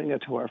showing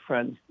it to our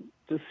friends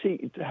to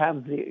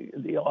have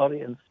the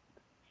audience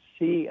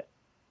see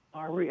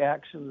our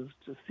reactions,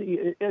 to see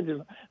it.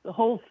 The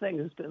whole thing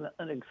has been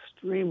an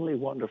extremely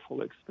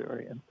wonderful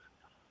experience.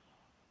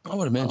 I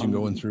would imagine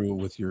going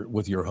through it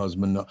with your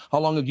husband. How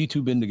long have you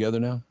two been together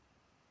now?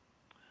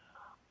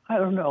 I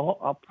don't know.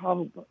 I'll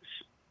probably.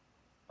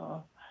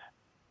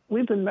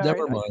 We've been married,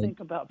 I think,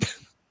 about.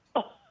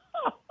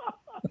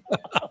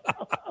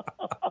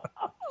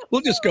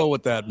 We'll just go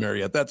with that,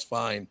 Mariette. That's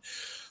fine.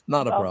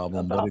 Not a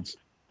problem, but it's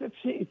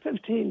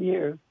 15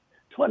 years,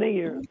 20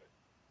 years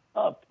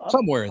up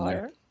somewhere in higher.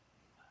 there.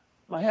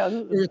 My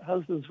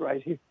husband's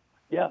right here.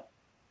 Yeah.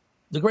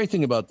 The great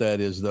thing about that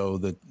is, though,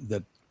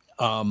 that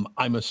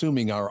I'm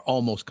assuming our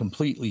almost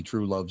completely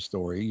true love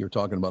story. You're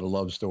talking about a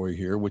love story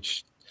here,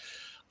 which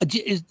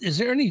is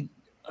there any?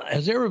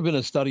 Has there ever been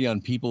a study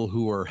on people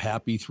who are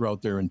happy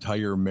throughout their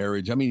entire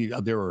marriage? I mean,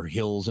 there are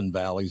hills and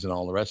valleys and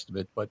all the rest of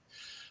it, but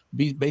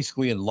be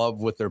basically in love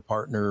with their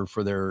partner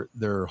for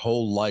their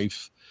whole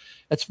life.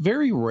 That's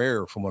very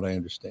rare, from what I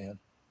understand,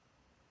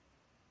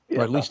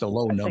 or at least a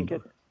low number.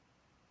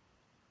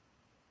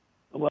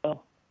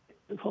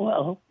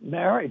 Well,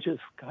 marriage is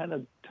kind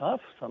of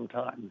tough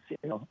sometimes,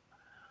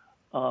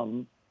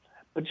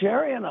 But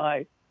Jerry and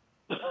I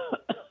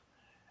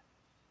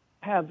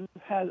have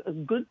had a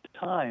good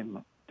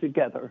time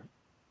together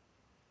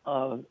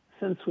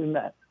since we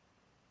met.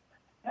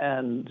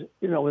 And,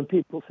 when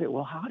people say,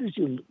 well, how did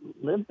you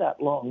live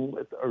that long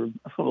with,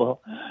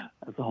 well,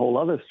 that's a whole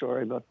other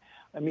story, but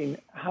I mean,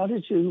 how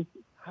did you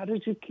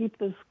keep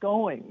this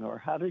going? Or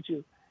how did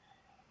you,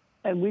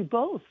 and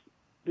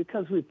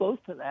because we've both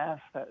been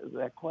asked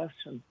that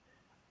question,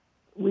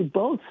 we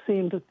both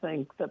seem to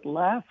think that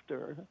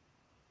laughter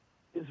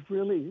is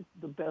really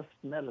the best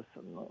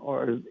medicine,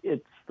 or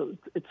it's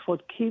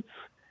what keeps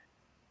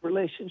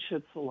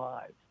relationships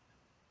alive.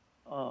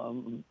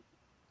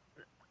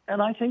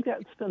 And I think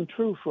that's been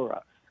true for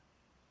us,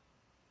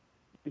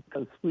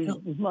 because we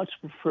much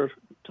prefer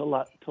to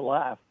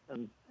laugh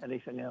than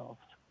anything else.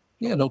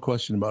 Yeah, no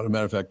question about it.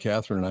 Matter of fact,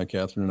 Catherine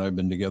and I have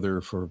been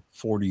together for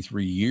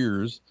 43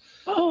 years.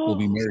 We'll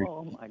be married.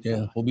 Oh my God.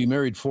 Yeah, we'll be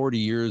married 40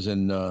 years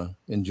in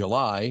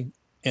July.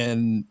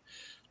 And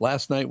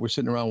last night we're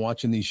sitting around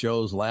watching these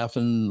shows,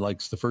 laughing like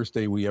it's the first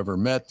day we ever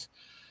met.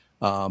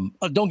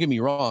 Don't get me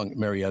wrong,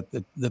 Mariette,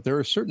 that there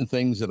are certain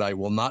things that I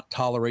will not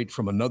tolerate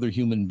from another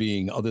human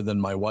being other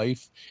than my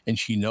wife, and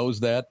she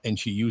knows that, and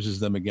she uses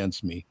them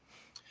against me,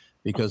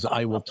 because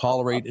I will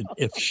tolerate it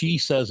if she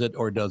says it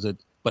or does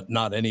it, but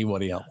not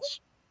anybody else.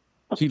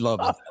 She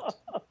loves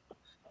that.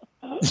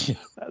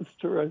 That's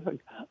terrific.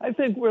 I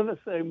think we're the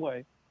same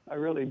way. I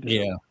really do.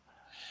 Yeah.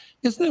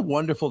 Isn't it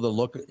wonderful to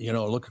look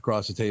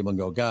across the table and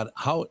go, God,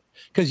 how,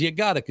 because you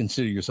got to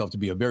consider yourself to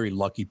be a very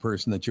lucky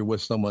person that you're with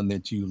someone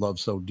that you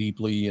love so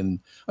deeply. And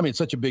I mean, it's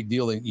such a big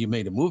deal that you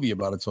made a movie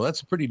about it. So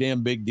that's a pretty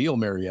damn big deal,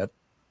 Mariette.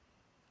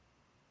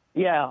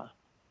 Yeah.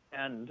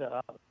 And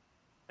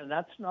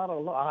that's not a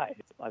lie,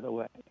 by the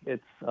way.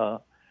 It's,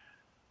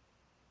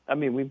 I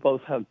mean, we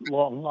both have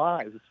long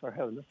lives, for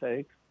heaven's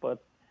sake,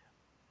 but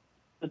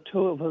the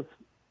two of us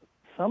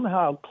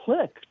somehow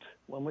clicked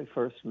when we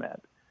first met.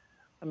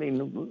 I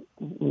mean,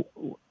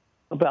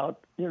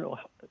 about,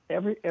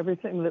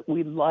 everything that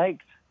we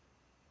liked,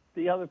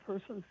 the other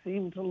person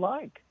seemed to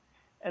like.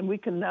 And we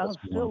can now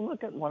still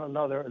look at one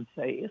another and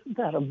say, isn't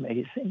that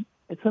amazing?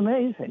 It's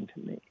amazing to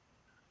me.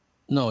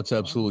 No, it's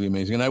absolutely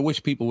amazing. And I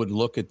wish people would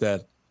look at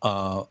that.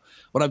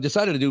 What I've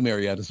decided to do,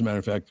 Mariette, as a matter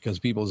of fact,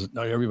 because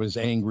everybody's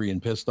angry and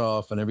pissed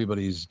off and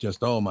everybody's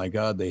just, oh my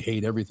God, they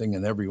hate everything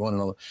and everyone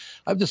and all.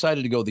 I've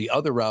decided to go the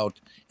other route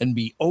and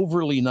be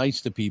overly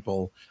nice to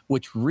people,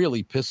 which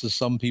really pisses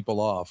some people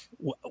off,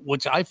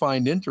 which I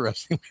find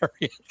interesting,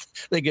 Mariette.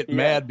 They get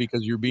mad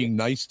because you're being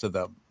nice to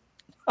them.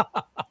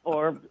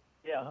 or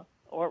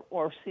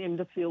seem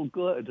to feel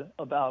good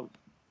about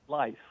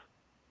life.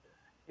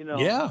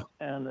 Yeah.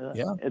 And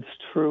it's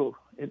true.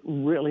 It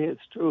really is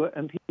true.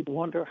 And people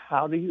wonder,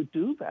 how do you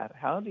do that?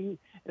 How do you,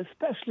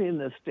 especially in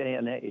this day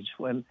and age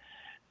when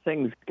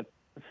things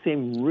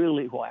seem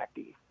really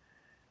wacky.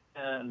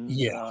 And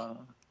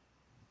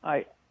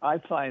I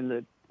find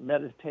that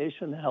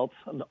meditation helps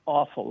an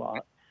awful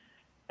lot.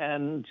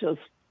 And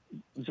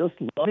just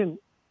loving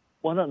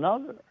one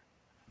another,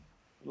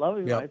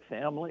 loving my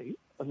family.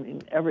 I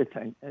mean,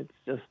 everything. It's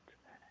just,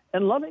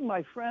 and loving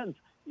my friends.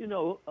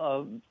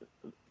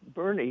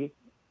 Bernie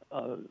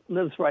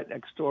lives right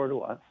next door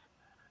to us.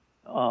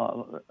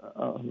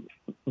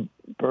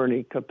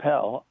 Bernie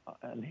Capel.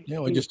 And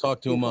we just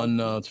talked to him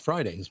on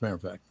Friday, as a matter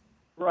of fact.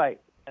 Right,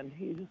 and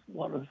he's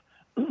one of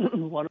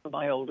one of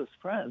my oldest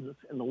friends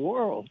in the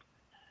world,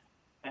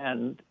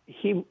 and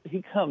he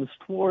comes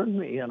toward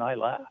me, and I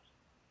laugh.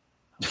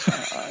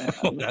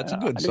 That's a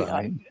good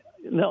sign.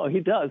 No, he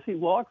does. He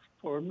walks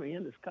toward me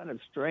in this kind of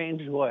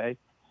strange way,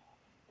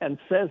 and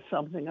says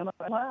something, and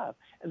I laugh.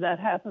 And that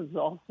happens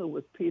also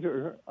with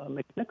Peter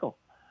McNichol.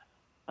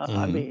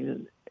 I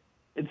mean,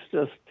 it's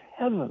just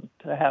heaven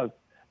to have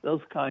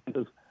those kinds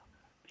of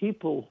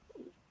people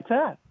like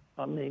that.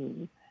 I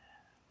mean,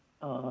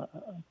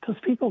 because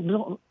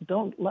people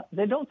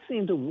don't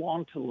seem to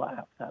want to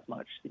laugh that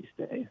much these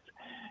days,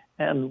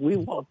 and we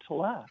want to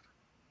laugh.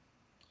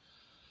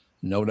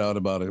 No doubt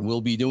about it. We'll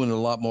be doing a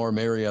lot more.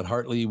 Mariette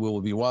Hartley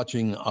will be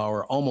watching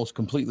our Almost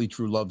Completely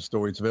True Love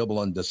Story. It's available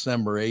on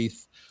December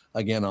 8th,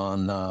 again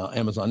on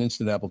Amazon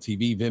Instant, Apple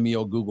TV,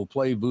 Vimeo, Google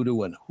Play,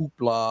 Vudu, and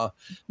Hoopla.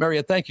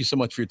 Mariette, thank you so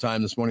much for your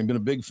time this morning. Been a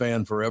big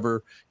fan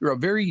forever. You're a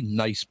very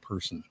nice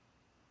person.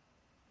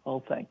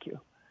 Oh, thank you.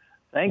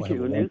 Thank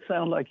you. And you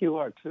sound like you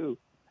are, too.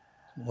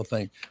 Well,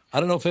 I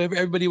don't know if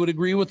everybody would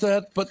agree with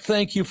that, but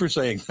thank you for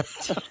saying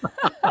that.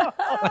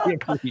 I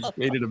appreciate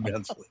it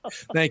immensely.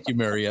 Thank you,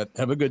 Mariette.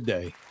 Have a good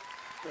day.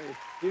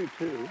 You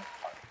too.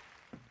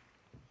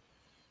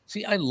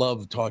 See, I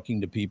love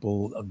talking to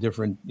people of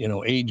different,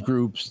 age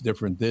groups,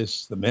 different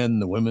the men,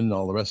 the women,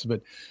 all the rest of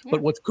it. Yeah.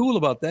 But what's cool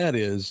about that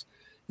is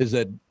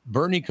that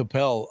Bernie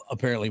Capel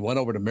apparently went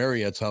over to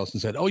Mariette's house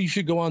and said, "Oh, you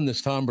should go on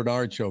this Tom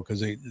Barnard show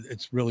because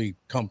it's really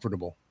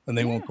comfortable and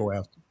they won't go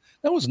after."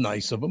 That was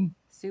nice of him.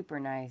 Super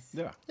nice.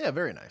 Yeah,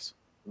 very nice.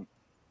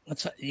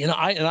 That's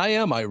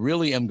I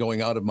really am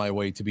going out of my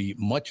way to be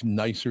much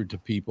nicer to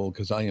people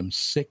because I am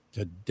sick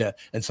to death.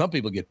 And some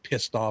people get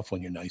pissed off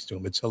when you're nice to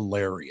them. It's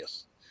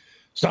hilarious.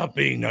 Stop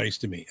being nice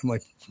to me. I'm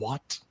like,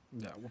 what?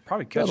 Yeah, well,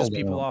 probably catches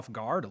people off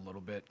guard a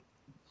little bit.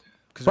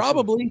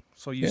 Probably.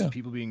 So used to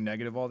people being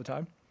negative all the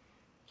time.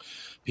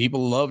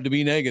 People love to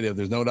be negative.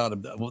 There's no doubt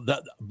about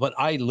that. But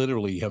I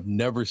literally have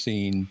never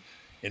seen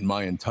in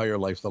my entire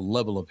life the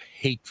level of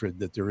hatred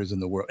that there is in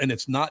the world. And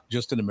it's not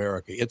just in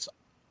America. It's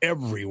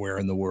everywhere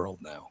in the world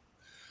now,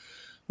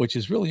 which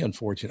is really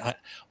unfortunate.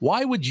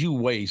 Why would you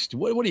waste?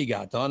 What do you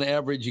got? On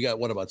average, you got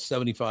about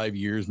 75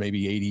 years,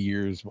 maybe 80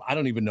 years. I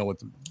don't even know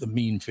what the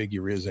mean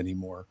figure is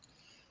anymore.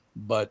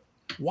 But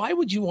why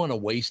would you want to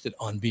waste it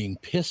on being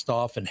pissed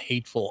off and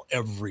hateful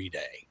every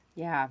day?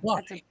 Yeah, why?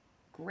 That's a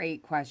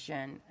great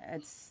question.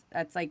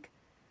 That's like,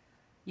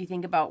 you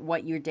think about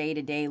what your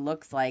day-to-day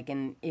looks like,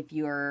 and if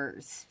you're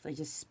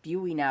just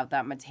spewing out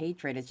that much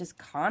hatred, it's just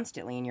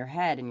constantly in your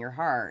head and your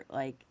heart.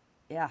 Like,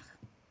 yeah.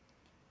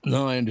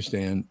 No, I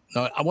understand.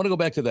 Now, I want to go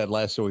back to that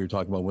last story you're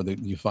talking about, whether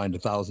you find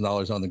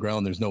 $1,000 on the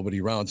ground, there's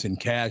nobody around, it's in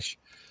cash.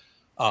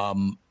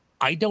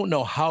 I don't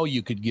know how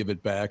you could give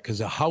it back, because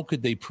how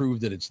could they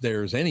prove that it's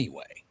theirs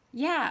anyway?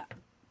 Yeah,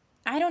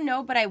 I don't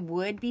know, but I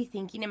would be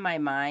thinking in my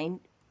mind,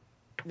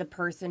 the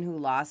person who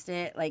lost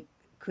it, like,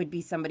 could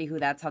be somebody who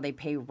that's how they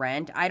pay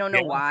rent. I don't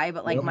know why,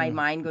 but like my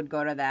mind would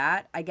go to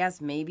that. I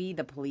guess maybe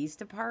the police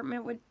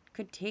department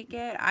could take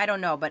it. I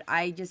don't know, but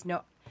I just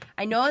know.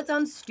 I know it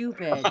sounds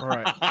stupid.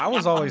 Right. I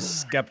was always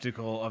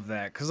skeptical of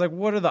that because, like,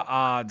 what are the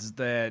odds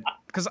that?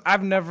 Because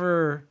I've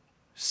never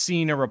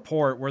seen a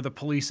report where the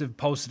police have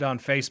posted on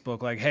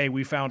Facebook like, "Hey,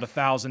 we found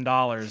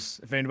 $1,000.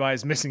 If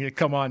anybody's missing it,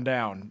 come on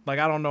down." Like,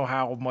 I don't know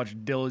how much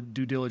due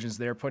diligence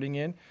they're putting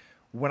in.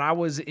 When I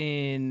was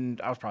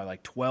probably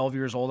like 12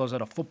 years old. I was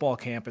at a football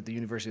camp at the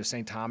University of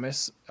St.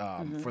 Thomas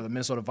for the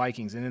Minnesota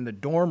Vikings. And in the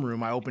dorm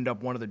room, I opened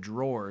up one of the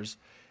drawers,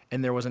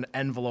 and there was an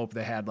envelope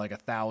that had like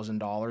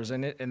 $1,000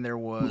 in it. And there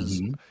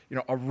was,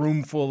 a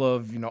room full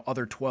of,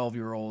 other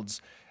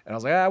 12-year-olds. And I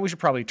was like, we should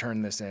probably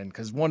turn this in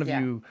because one of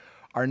you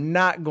are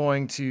not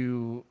going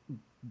to,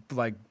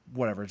 like,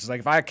 whatever. It's like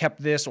if I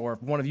kept this or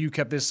if one of you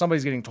kept this,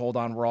 somebody's getting told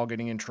on, we're all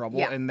getting in trouble.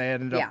 Yeah. And they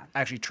ended up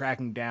actually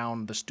tracking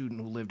down the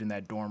student who lived in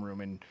that dorm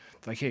room and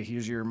like, "Hey,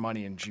 here's your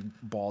money." And she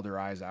bawled her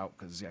eyes out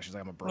because, she's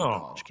like, "I'm a broke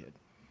college kid."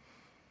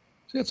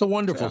 See, it's a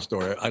wonderful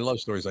story. I love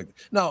stories like that.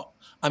 Now,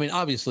 I mean,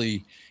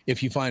 obviously,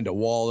 if you find a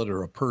wallet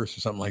or a purse or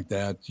something like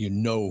that, you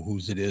know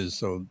whose it is.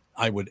 So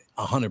I would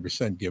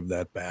 100% give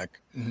that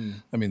back. Mm-hmm.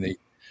 I mean,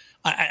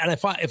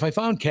 if I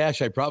found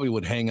cash, I probably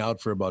would hang out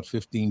for about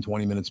 15,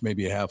 20 minutes,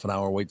 maybe a half an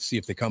hour, wait to see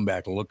if they come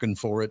back looking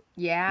for it.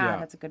 Yeah.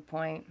 That's a good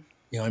point.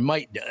 I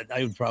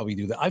would probably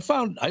do that. I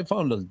found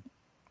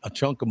a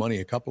chunk of money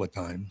a couple of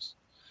times,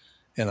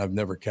 and I've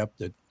never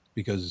kept it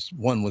because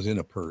one was in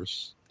a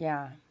purse.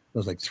 Yeah. It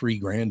was like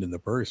 $3,000 in the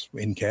purse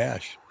in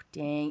cash.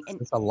 Dang. And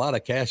that's a lot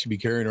of cash to be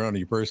carrying around in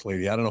your purse,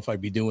 lady. I don't know if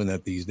I'd be doing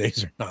that these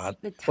days or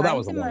not. The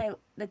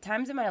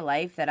times in my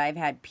life that I've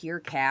had pure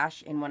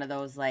cash in one of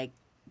those like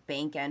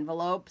bank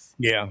envelopes.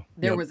 Yeah.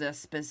 There was a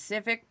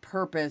specific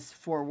purpose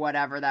for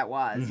whatever that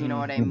was. You know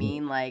what I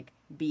mean? Like,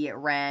 be it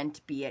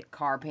rent, be it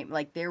car payment.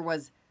 Like,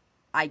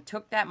 I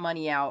took that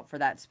money out for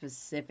that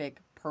specific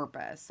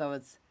purpose. So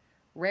it's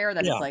rare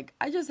that it's like,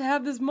 I just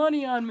have this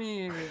money on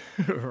me.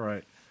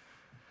 Right.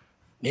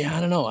 Yeah,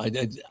 I don't know.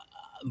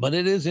 But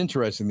it is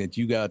interesting that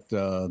you got,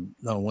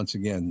 once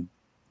again,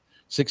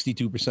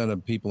 62%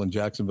 of people in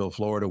Jacksonville,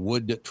 Florida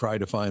would try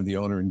to find the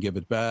owner and give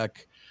it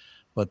back.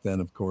 But then,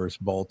 of course,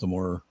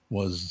 Baltimore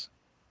was,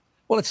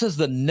 well, it says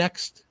the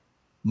next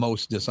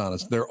most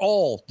dishonest. They're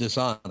all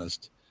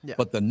dishonest,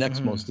 but the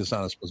next most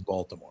dishonest was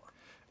Baltimore.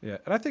 Yeah,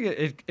 and I think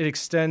it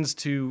extends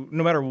to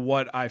no matter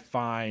what I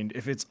find,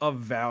 if it's of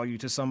value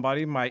to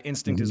somebody, my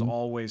instinct is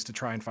always to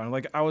try and find it.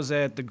 Like I was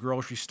at the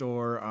grocery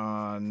store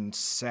on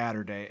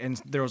Saturday,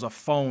 and there was a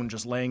phone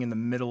just laying in the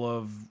middle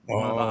of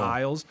one of the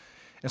aisles.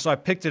 And so I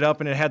picked it up,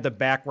 and it had the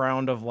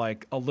background of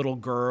like a little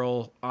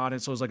girl on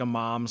it, so it was like a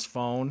mom's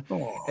phone.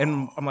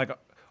 And I'm like,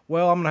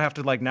 well, I'm gonna have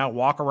to like now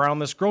walk around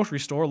this grocery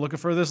store looking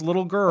for this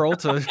little girl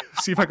to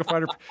see if I can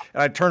find her.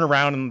 And I turn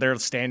around and they're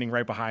standing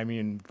right behind me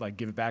and like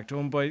give it back to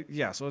them. But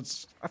yeah, so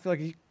I feel like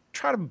you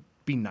try to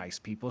be nice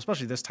people,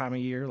 especially this time of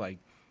year. Like,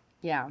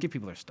 give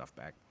people their stuff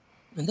back.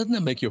 And doesn't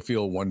that make you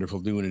feel wonderful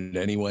doing it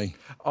anyway?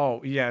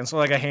 Oh, yeah. And so,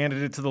 like, I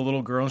handed it to the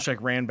little girl, and she,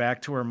 like, ran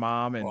back to her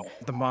mom. And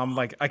the mom,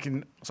 like,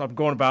 so I'm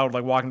going about,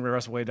 like, walking the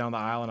rest of the way down the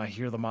aisle, and I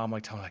hear the mom,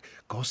 like, telling, like,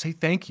 go say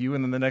thank you.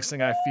 And then the next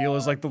thing I feel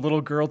is, like, the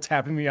little girl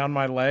tapping me on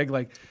my leg,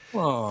 like,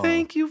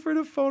 thank you for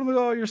the phone. I'm like,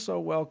 oh, you're so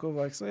welcome.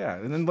 Like, so, yeah.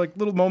 And then, like,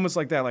 little moments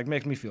like that, like,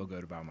 make me feel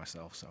good about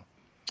myself, so.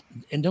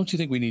 And don't you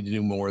think we need to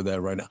do more of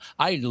that right now?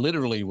 I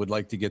literally would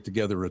like to get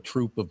together a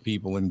troop of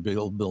people and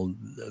build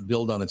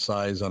on its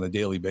size on a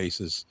daily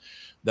basis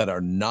that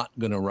are not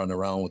going to run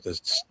around with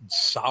this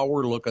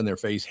sour look on their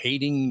face,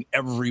 hating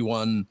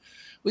everyone.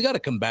 We got to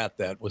combat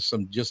that with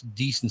some just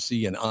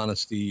decency and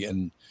honesty.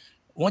 And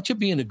I want you to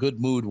be in a good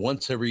mood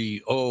once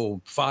every,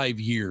 5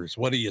 years.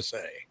 What do you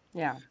say?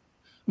 Yeah. I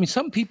mean,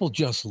 some people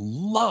just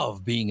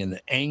love being in an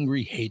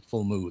angry,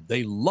 hateful mood.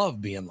 They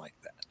love being like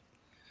that.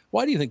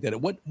 Why do you think that?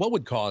 What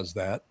would cause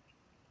that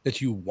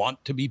you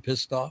want to be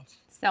pissed off?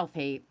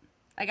 Self-hate.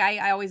 Like,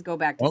 I always go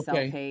back to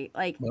self-hate.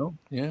 Like,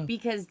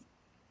 because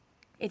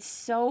it's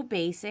so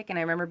basic. And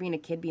I remember being a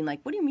kid being like,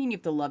 what do you mean you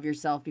have to love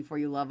yourself before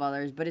you love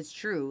others? But it's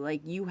true.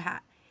 Like, you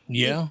have.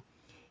 Yeah.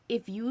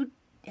 If you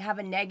have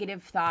a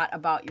negative thought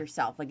about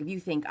yourself, like if you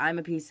think I'm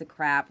a piece of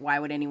crap, why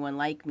would anyone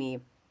like me?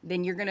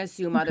 Then you're going to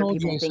assume other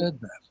people think. Said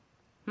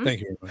that.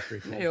 Thank you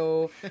very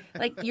much.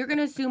 Like, you're going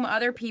to assume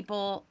other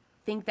people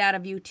think that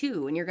of you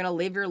too, and you're gonna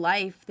live your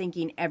life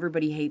thinking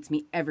everybody hates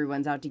me,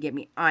 everyone's out to get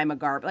me, I'm a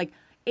garb. Like,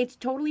 it's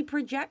totally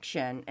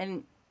projection.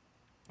 And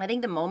I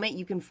think the moment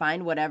you can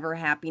find whatever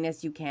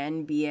happiness you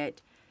can, be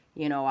it,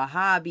 a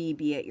hobby,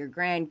 be it your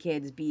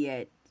grandkids, be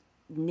it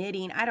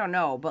knitting, I don't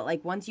know, but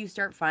like once you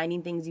start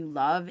finding things you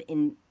love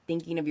and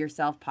thinking of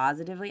yourself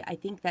positively, I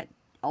think that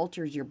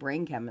alters your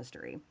brain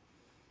chemistry.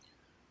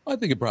 I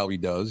think it probably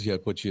does. Yeah,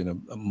 it puts you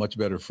in a much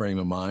better frame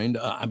of mind.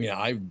 I mean,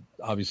 I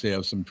obviously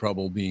have some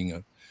trouble being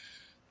a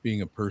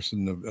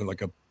person of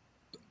like a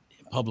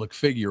public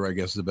figure, I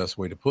guess is the best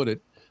way to put it.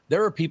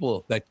 There are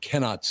people that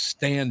cannot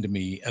stand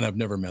me, and I've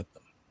never met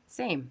them.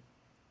 Same.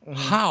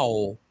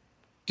 How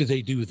do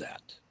they do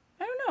that?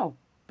 I don't know,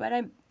 but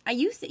it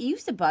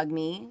used to bug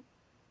me.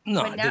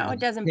 No, but now it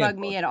doesn't bug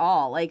me at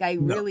all. Like,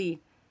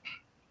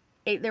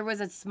 there was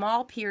a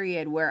small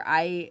period where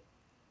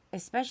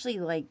especially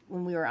like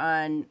when we were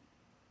on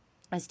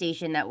a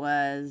station that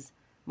was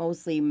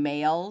mostly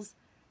males,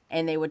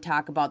 and they would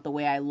talk about the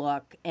way I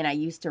look, and I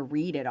used to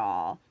read it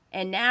all.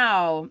 And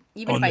now,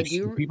 even if I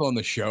do... People on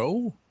the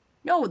show?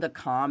 No, the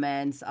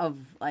comments of,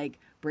 like,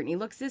 Brittany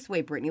looks this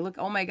way, Brittany look...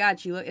 Oh, my God,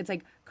 it's,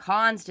 like,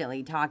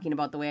 constantly talking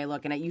about the way I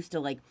look. And I used to,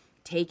 like,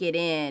 take it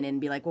in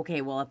and be like,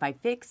 okay, well, if I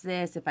fix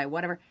this, if I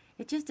whatever...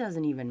 It just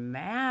doesn't even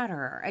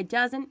matter. It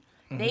doesn't...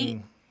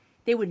 They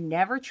would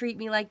never treat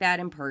me like that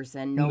in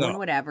person. No one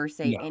would ever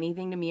say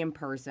anything to me in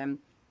person.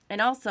 And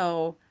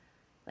also,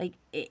 like...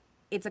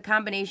 It's a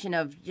combination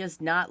of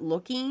just not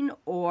looking,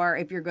 or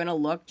if you're going to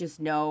look,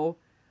 just know,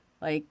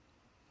 like,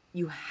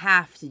 you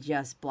have to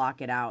just block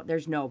it out.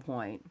 There's no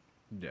point.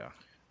 Yeah.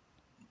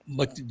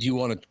 But do you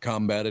want to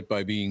combat it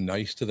by being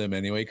nice to them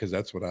anyway? Because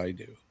that's what I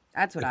do.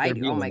 That's what I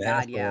do. Oh, my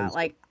God, yeah.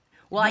 Like,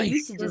 well, I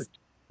used to just,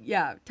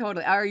 yeah,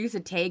 totally. I used to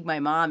tag my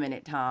mom in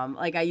it, Tom.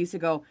 Like, I used to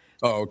go,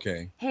 oh,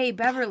 okay. Hey,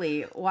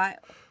 Beverly, why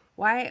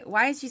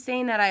is she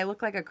saying that I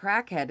look like a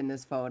crackhead in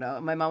this photo?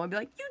 And my mom would be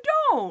like, you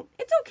don't.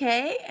 It's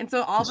okay. And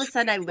so all of a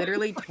sudden I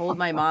literally told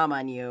my mom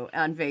on you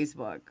on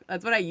Facebook.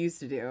 That's what I used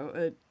to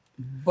do.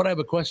 But I have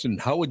a question.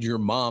 How would your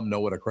mom know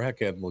what a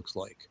crackhead looks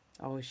like?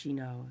 Oh, she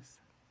knows.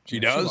 She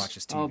does? She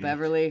watches TV. Oh,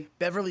 Beverly.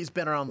 Beverly's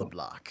been around the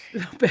block.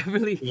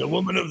 Beverly. The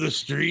woman of the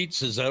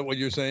streets. Is that what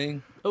you're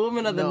saying? A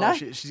woman of the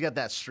night. She's got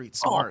that street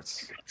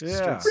smarts.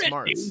 Yeah. Street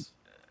smarts.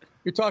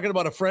 You're talking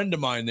about a friend of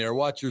mine there.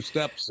 Watch your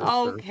steps, sister.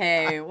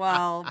 Okay,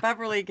 well,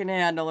 Beverly can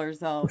handle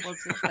herself.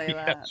 Let's just say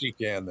that. Yeah, she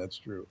can. That's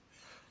true.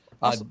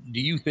 Do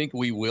you think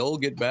we will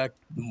get back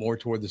more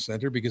toward the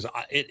center? Because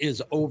it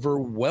is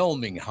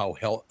overwhelming how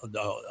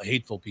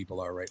hateful people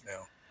are right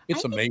now.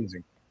 It's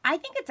amazing. I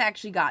think it's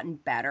actually gotten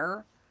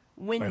better.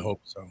 I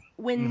hope so.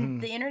 When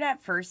the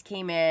internet first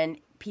came in,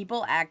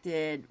 people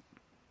acted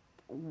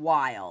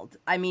wild.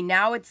 I mean,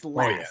 now it's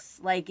less.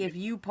 Like, if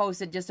you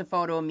posted just a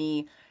photo of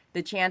me,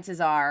 the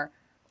chances are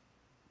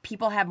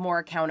people have more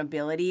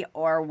accountability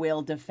or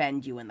will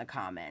defend you in the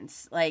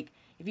comments. Like,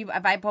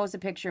 if I post a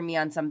picture of me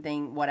on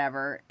something,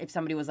 whatever, if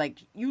somebody was like,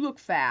 you look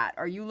fat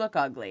or you look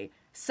ugly,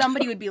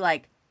 somebody would be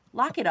like,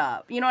 lock it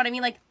up. You know what I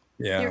mean? Like,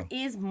 there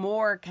is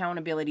more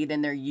accountability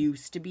than there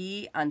used to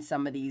be on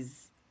some of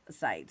these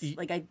sites.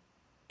 Like,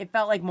 it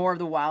felt like more of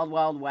the wild,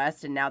 wild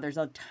west, and now there's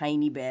a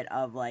tiny bit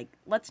of like,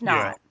 let's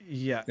not.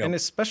 Yeah. And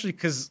especially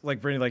because,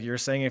 like, Brittany, like you're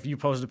saying, if you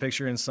posted a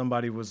picture and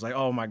somebody was like,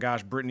 oh my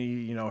gosh, Brittany,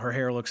 you know, her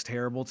hair looks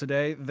terrible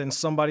today, then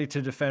somebody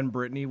to defend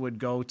Brittany would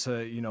go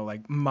to, you know,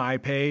 like my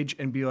page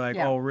and be like,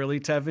 oh, really,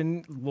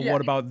 Tevin? Well,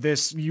 what about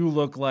this? You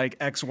look like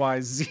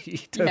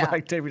XYZ to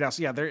like take me down.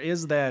 So, yeah, there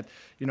is that,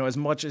 you know, as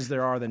much as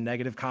there are the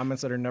negative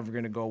comments that are never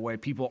going to go away,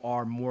 people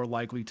are more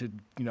likely to,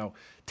 you know,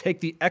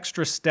 take the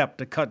extra step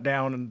to cut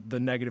down the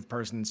negative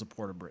person in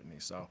support of Brittany.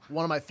 So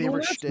one of my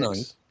favorite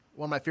shticks.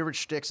 One of my favorite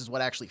shticks is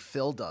what actually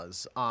Phil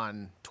does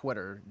on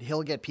Twitter.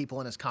 He'll get people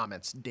in his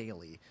comments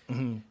daily.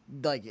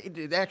 Like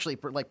it actually,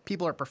 like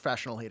people are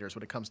professional haters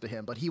when it comes to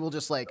him, but he will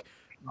just like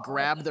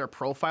grab their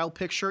profile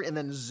picture and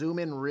then zoom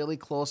in really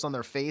close on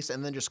their face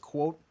and then just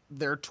quote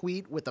their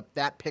tweet with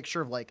that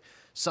picture of like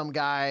some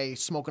guy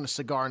smoking a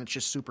cigar and it's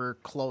just super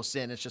close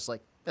in. It's just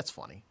like, that's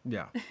funny.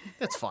 Yeah.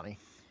 That's funny.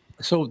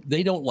 So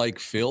they don't like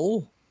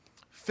Phil?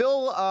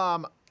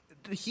 Phil,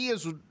 he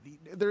is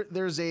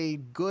there's a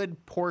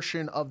good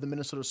portion of the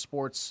Minnesota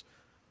sports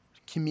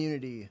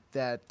community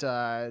that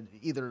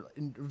either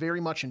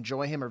very much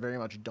enjoy him or very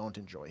much don't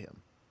enjoy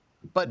him.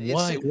 But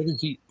why? What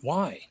is he?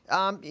 Why?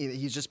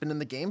 He's just been in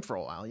the game for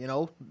a while, you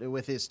know,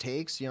 with his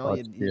takes. You know,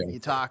 you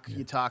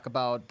talk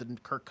about the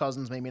Kirk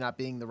Cousins maybe not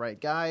being the right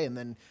guy, and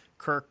then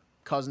Kirk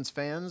Cousins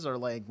fans are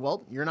like,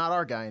 well, you're not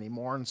our guy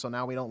anymore, and so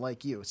now we don't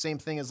like you. Same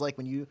thing as like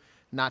when you,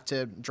 not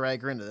to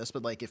drag her into this,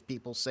 but like if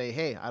people say,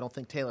 hey, I don't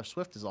think Taylor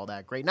Swift is all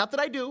that great. Not that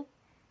I do.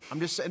 I'm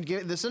just saying,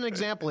 this is an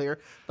example here,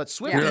 but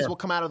Swifties will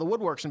come out of the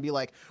woodworks and be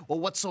like, well,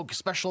 what's so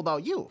special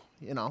about you?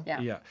 You know?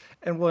 Yeah.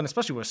 And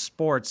especially with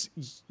sports,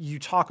 you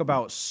talk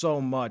about so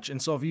much. And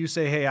so if you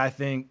say, hey, I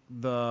think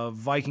the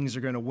Vikings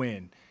are going to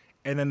win,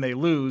 and then they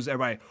lose,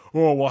 everybody,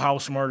 oh, well, how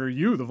smart are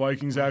you? The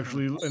Vikings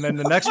actually, and then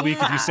the next week,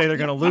 if you say they're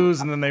going to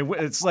lose and then they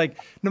win, it's like,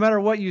 no matter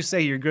what you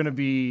say, you're going to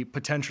be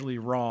potentially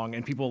wrong.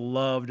 And people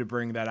love to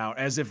bring that out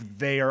as if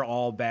they are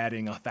all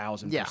batting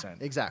 1,000%. Yeah,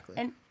 exactly.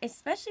 And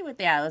especially with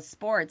the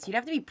sports, you'd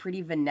have to be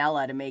pretty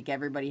vanilla to make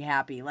everybody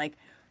happy. Like,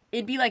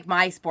 it'd be like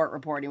my sport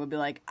reporting would be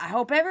like, I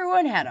hope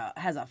everyone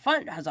has a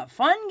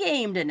fun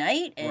game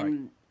tonight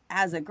and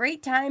has a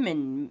great time,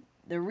 and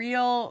the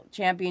real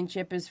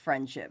championship is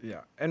friendship. Yeah,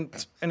 and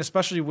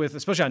especially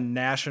on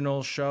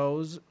national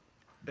shows,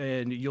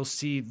 and you'll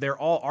see they're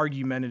all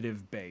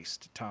argumentative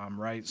based, Tom,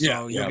 right?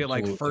 So you'll get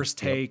like First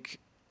Take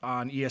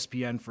on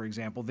ESPN, for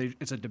example.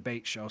 It's a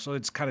debate show, so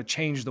it's kind of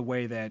changed the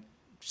way that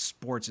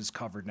sports is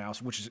covered now,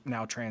 which is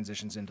now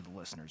transitions into the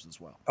listeners as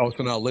well. Oh,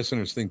 so now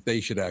listeners think they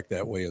should act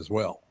that way as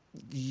well.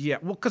 Yeah,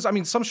 well, because I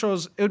mean, some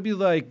shows it would be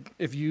like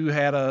if you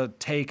had a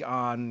take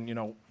on, you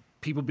know,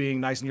 people being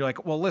nice, and you're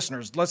like, well,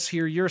 listeners, let's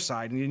hear your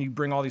side. And then you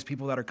bring all these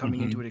people that are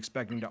coming into it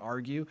expecting to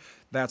argue.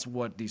 That's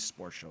what these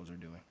sports shows are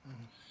doing.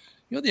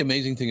 You know, the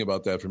amazing thing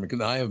about that for me,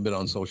 because I haven't been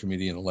on social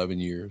media in 11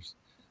 years.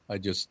 I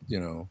just, you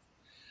know,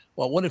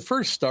 well, when it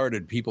first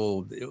started,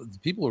 people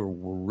were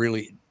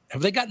really,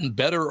 have they gotten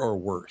better or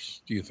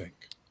worse, do you think,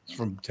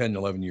 from 10,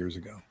 11 years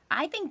ago?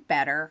 I think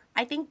better.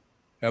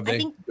 Have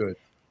they? Good.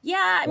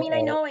 Yeah, I mean, I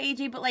know,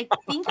 AJ, but like,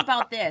 think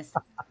about this.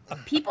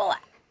 People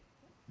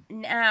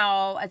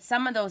now at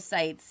some of those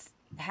sites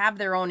have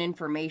their own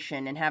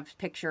information and have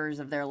pictures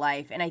of their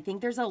life, and I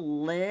think there's a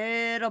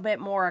little bit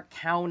more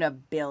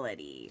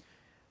accountability.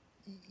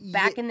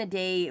 Back in the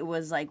day, it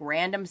was like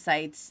random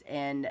sites,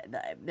 and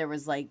there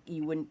was like,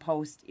 you wouldn't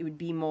post, it would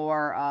be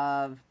more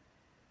of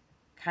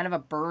kind of a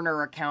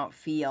burner account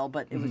feel,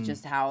 but it was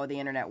just how the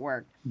internet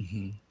worked.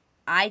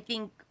 I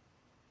think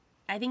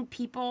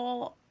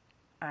people,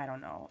 I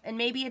don't know, and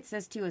maybe it's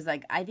this too, is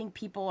like, I think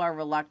people are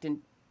reluctant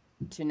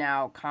to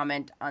now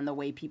comment on the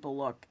way people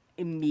look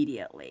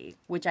immediately,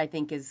 which I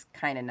think is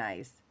kind of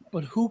nice.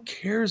 But who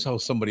cares how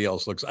somebody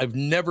else looks? I've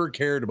never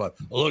cared about,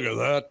 look at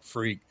that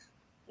freak.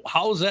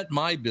 How is that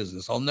my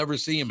business? I'll never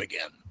see him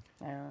again.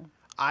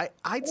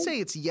 I'd say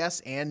it's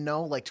yes and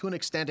no. Like, to an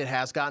extent, it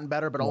has gotten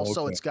better, but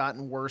also it's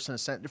gotten worse in a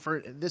sense.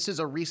 This is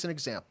a recent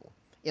example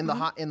in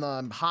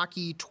the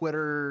hockey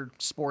Twitter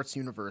sports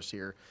universe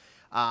here.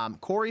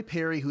 Corey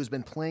Perry, who's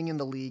been playing in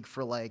the league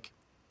for like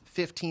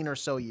 15 or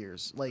so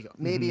years, like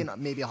maybe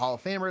a Hall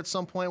of Famer at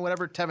some point,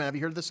 whatever. Tevin, have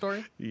you heard this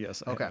story?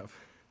 Yes, I have.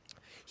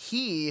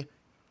 He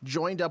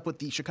joined up with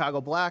the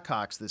Chicago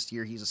Blackhawks this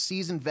year. He's a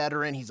seasoned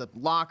veteran. He's a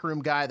locker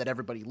room guy that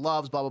everybody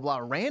loves, blah, blah, blah.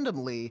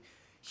 Randomly,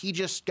 he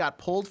just got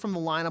pulled from the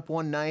lineup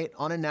one night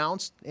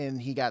unannounced,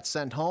 and he got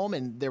sent home,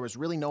 and there was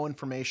really no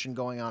information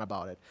going on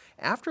about it.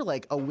 After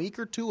like a week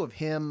or two of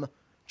him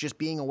just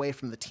being away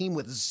from the team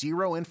with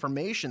zero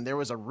information, there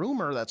was a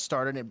rumor that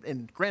started,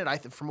 and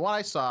granted, from what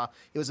I saw,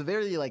 it was a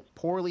very like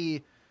poor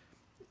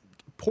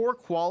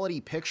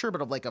quality picture,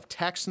 but of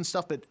text and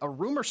stuff. But a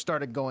rumor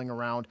started going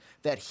around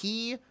that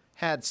he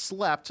had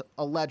slept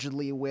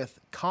allegedly with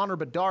Connor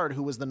Bedard,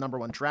 who was the number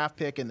 1 draft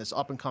pick and this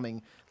up and coming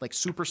like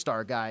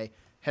superstar guy,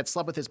 had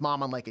slept with his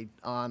mom on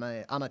on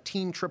a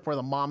team trip where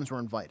the moms were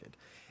invited.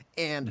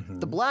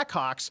 And the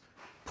Blackhawks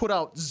put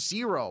out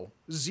zero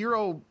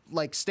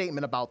like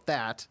statement about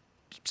that.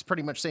 It's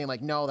pretty much saying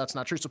like, no, that's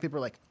not true. So people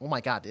are like, oh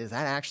my God, is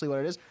that actually what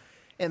it is?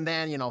 And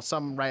then,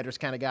 some writers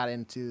kind of got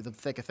into the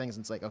thick of things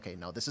and it's like, okay,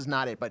 no, this is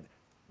not it. But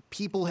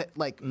people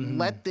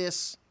let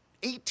this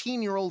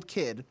 18-year-old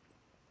kid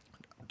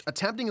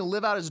attempting to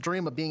live out his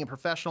dream of being a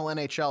professional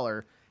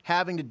NHLer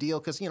having to deal,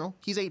 because,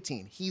 he's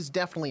 18. He's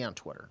definitely on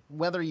Twitter.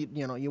 Whether you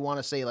want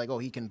to say like, oh,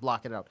 he can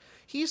block it out.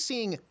 He's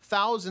seeing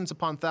thousands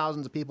upon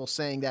thousands of people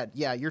saying that,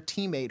 yeah, your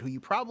teammate, who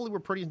you probably were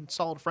pretty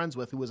solid friends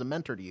with, who was a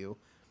mentor to you,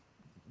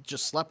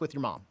 just slept with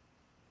your mom.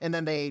 And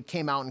then they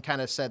came out and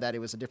kind of said that it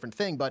was a different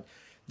thing. But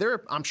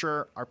there, I'm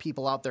sure, are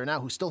people out there now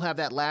who still have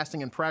that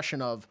lasting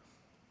impression of,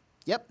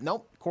 yep,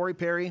 nope, Corey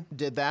Perry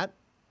did that.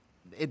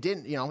 It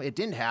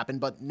didn't happen,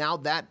 but now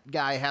that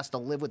guy has to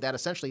live with that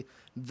essentially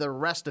the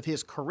rest of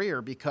his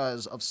career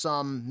because of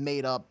some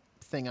made-up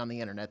thing on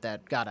the internet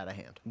that got out of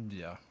hand.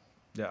 Yeah.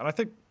 And I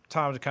think,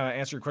 Tom, to kind of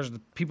answer your question,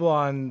 the people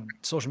on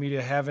social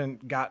media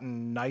haven't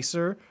gotten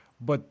nicer,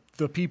 but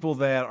the people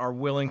that are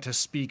willing to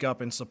speak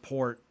up and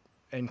support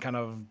and kind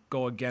of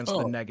go against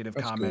the negative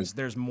comments,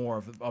 there's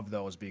more of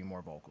those being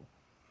more vocal.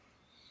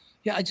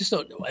 Yeah, I just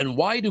don't. And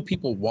why do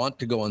people want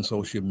to go on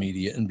social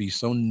media and be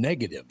so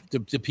negative? Do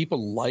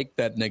people like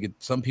that negative?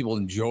 Some people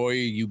enjoy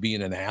you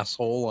being an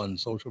asshole on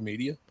social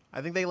media.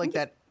 I think they like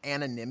that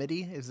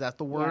anonymity. Is that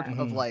the word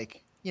of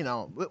like,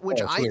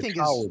 which I think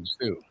is.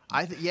 Too.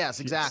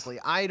 Yes, exactly.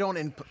 I don't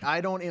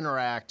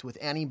interact with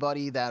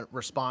anybody that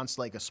responds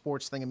like a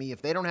sports thing to me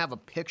if they don't have a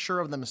picture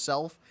of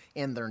themselves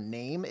and their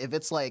name. If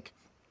it's like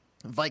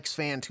Vikes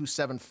fan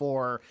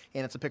 274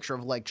 and it's a picture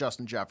of like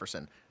Justin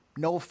Jefferson.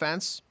 No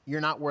offense,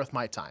 you're not worth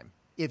my time.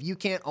 If you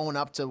can't own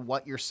up to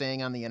what you're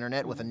saying on the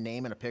internet with a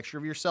name and a picture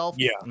of yourself,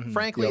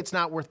 frankly, it's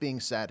not worth being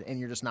said, and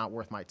you're just not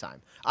worth my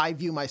time. I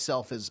view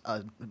myself as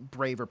a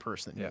braver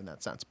person in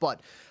that sense.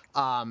 But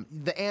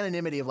the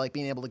anonymity of like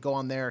being able to go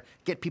on there,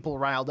 get people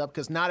riled up,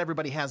 because not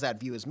everybody has that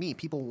view as me.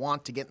 People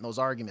want to get in those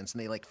arguments,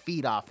 and they like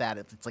feed off that.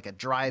 It's like a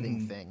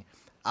driving thing.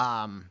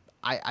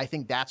 I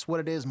think that's what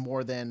it is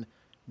more than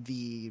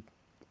the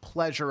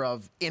pleasure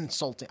of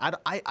insulting.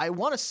 I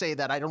want to say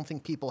that I don't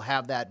think people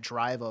have that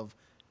drive of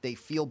they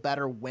feel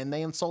better when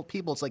they insult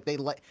people. It's like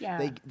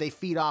they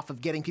feed off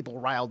of getting people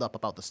riled up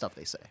about the stuff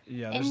they say.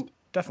 Yeah, there's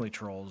definitely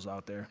trolls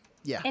out there.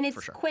 Yeah, and it's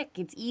for sure. Quick,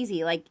 it's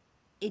easy. Like,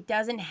 it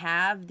doesn't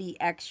have the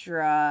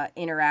extra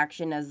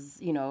interaction as,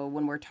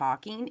 when we're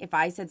talking. If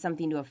I said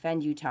something to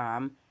offend you,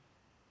 Tom,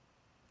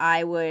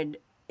 I would,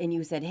 and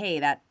you said, hey,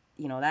 that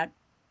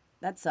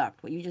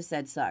sucked. What you just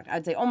said sucked.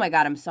 I'd say, oh my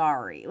God, I'm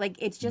sorry. Like,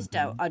 it's just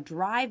a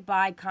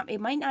drive-by it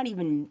might not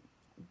even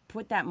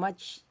put that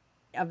much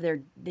of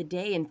the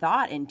day and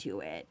thought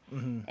into it.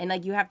 And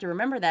like, you have to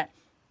remember that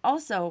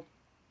also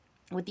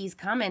with these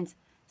comments,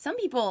 some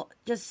people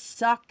just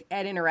suck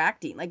at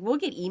interacting. Like, we'll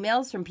get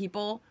emails from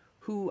people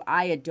who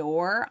I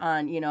adore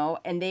on,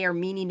 and they are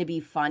meaning to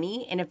be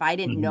funny. And if I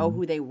didn't know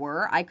who they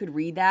were, I could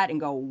read that and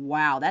go,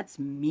 wow, that's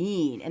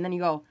mean. And then you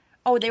go,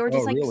 oh, they were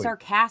just really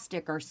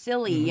sarcastic or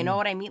silly. You know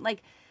what I mean?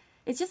 Like,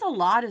 it's just a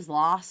lot is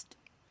lost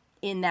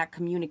in that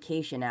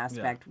communication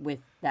aspect with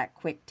that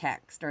quick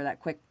text or that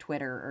quick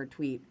Twitter or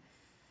tweet.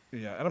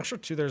 Yeah, and I'm sure,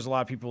 too, there's a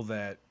lot of people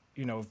that,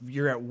 if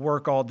you're at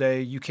work all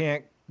day, you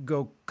can't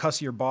go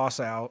cuss your boss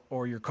out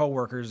or your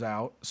coworkers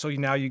out. So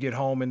now you get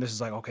home and this is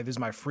like, okay, this is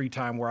my free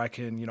time where I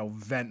can,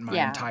 vent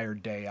my entire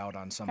day out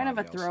on somebody else.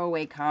 Kind of a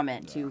throwaway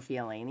comment, too,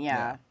 feeling.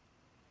 Yeah.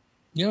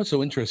 It's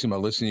so interesting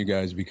about listening to you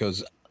guys,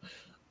 because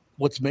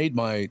what's made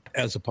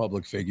as a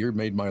public figure,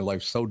 made my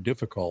life so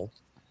difficult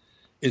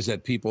is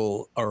that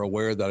people are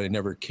aware that I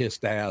never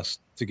kissed ass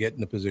to get in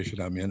the position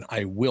I'm in.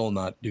 I will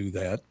not do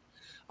that.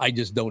 I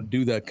just don't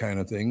do that kind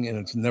of thing, and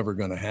it's never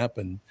going to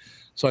happen.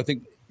 So I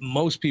think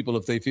most people,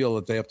 if they feel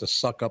that they have to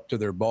suck up to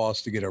their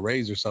boss to get a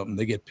raise or something,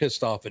 they get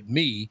pissed off at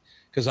me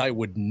because I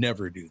would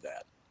never do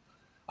that.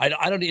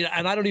 I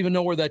don't even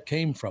know where that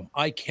came from.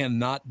 I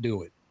cannot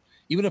do it.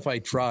 Even if I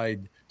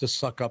tried to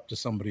suck up to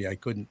somebody, I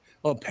couldn't.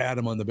 Oh, pat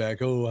him on the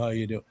back. Oh, how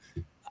you do?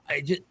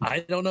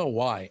 I don't know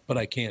why, but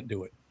I can't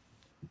do it.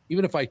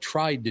 Even if I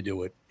tried to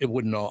do it, I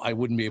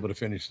wouldn't be able to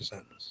finish the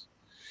sentence.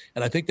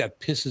 And I think that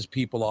pisses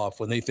people off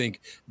when they think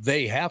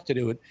they have to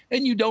do it,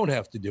 and you don't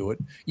have to do it.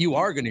 You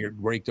are going to get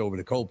raked over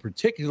the coal,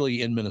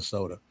 particularly in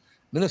Minnesota.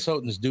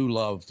 Minnesotans do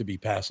love to be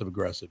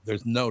passive-aggressive.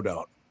 There's no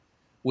doubt.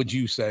 Would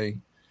you say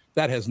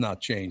that has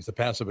not changed, the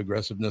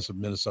passive-aggressiveness of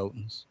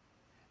Minnesotans?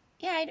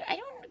 Yeah, I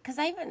don't, because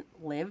I haven't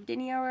lived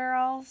anywhere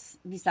else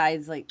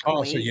besides like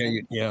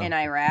Kuwait and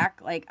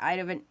Iraq. Like, I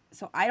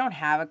don't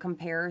have a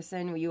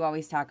comparison. You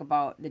always talk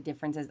about the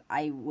differences.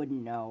 I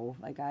wouldn't know.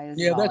 Like,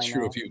 that's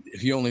true.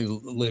 If you only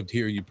lived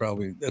here,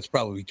 that's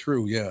probably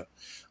true. Yeah,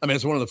 I mean,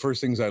 it's one of the first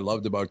things I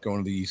loved about going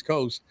to the East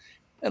Coast.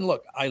 And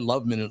look, I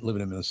love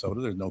living in Minnesota.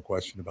 There's no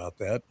question about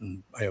that.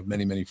 And I have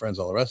many, many friends,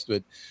 all the rest of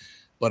it.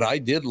 But I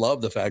did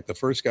love the fact the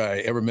first guy I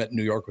ever met in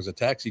New York was a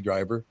taxi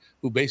driver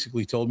who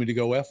basically told me to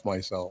go F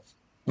myself,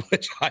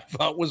 which I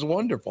thought was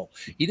wonderful.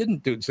 He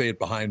didn't say it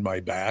behind my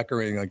back or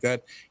anything like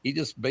that. He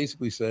just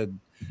basically said,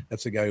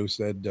 that's the guy who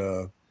said,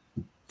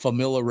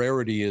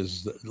 familiarity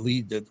is the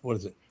lead. What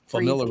is it?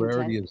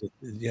 Familiarity is,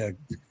 yeah,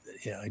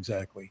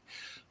 exactly.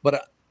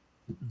 But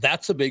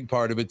that's a big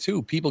part of it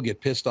too. People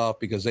get pissed off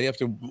because they have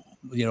to,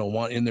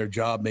 want in their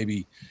job,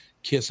 maybe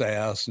kiss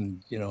ass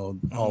and,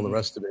 all the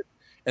rest of it.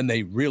 And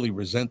they really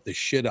resent the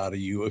shit out of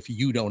you if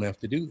you don't have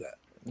to do that.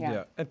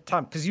 Yeah. And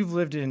Tom, because you've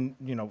lived in,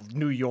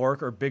 New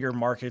York or bigger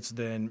markets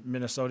than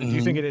Minnesota, do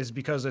you think it is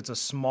because it's a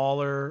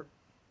smaller,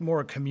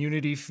 more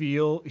community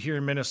feel here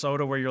in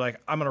Minnesota where you're like,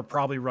 I'm going to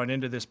probably run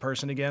into this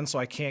person again, so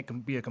I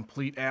can't be a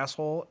complete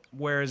asshole?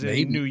 Whereas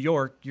in New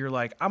York, you're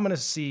like, I'm going to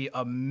see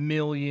a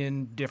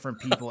million different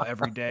people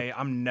every day.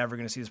 I'm never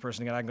going to see this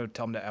person again. I can go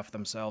tell them to F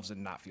themselves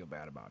and not feel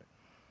bad about it.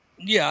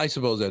 Yeah, I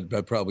suppose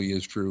that probably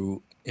is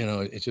true.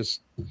 It's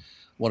just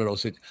one of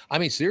those things. I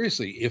mean,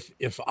 seriously,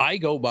 if I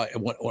go by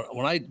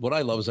what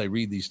I love is I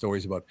read these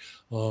stories about,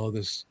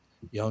 this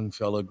young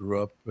fella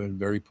grew up in a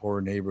very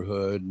poor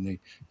neighborhood and he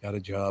got a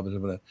job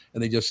and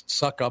they just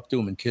suck up to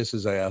him and kiss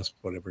his ass,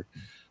 whatever.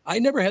 I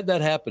never had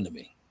that happen to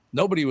me.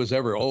 Nobody was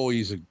ever,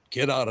 he's a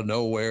kid out of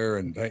nowhere.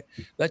 And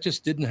that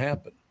just didn't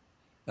happen.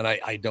 And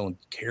I don't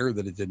care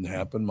that it didn't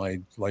happen. My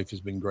life has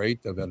been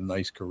great. I've had a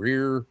nice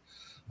career,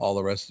 all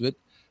the rest of it.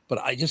 But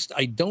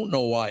I don't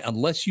know why,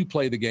 unless you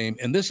play the game,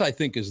 and this I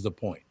think is the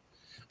point,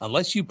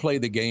 unless you play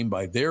the game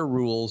by their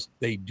rules,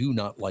 they do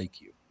not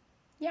like you.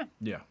 Yeah.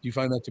 Yeah. Do you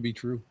find that to be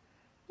true?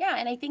 Yeah,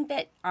 and I think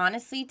that,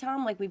 honestly,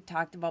 Tom, like we've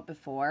talked about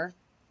before,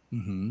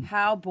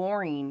 how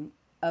boring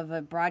of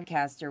a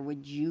broadcaster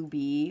would you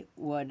be,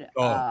 would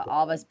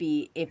all of us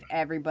be, if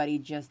everybody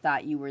just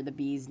thought you were the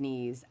bee's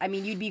knees? I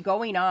mean, you'd be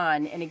going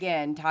on, and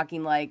again,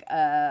 talking like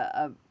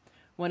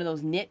one of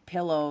those knit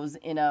pillows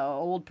in an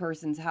old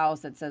person's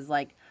house that says,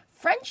 like,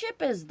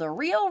 friendship is the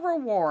real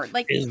reward.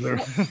 Like,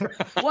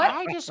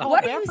 what do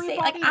you say?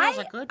 Like,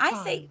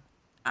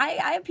 I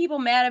have people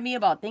mad at me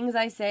about things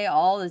I say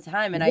all the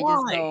time, and I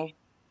just go,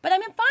 but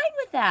I'm fine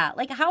with that.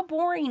 Like, how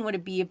boring would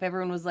it be if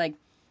everyone was like,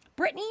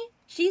 Brittany,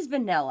 she's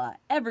vanilla.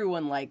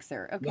 Everyone likes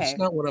her. Okay. That's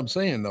not what I'm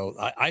saying, though.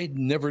 I'd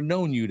never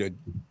known you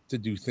to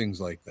do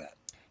things like that.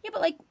 Yeah,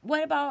 but, like,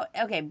 what about,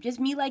 just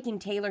me liking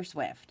Taylor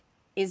Swift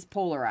is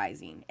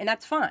polarizing, and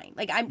that's fine.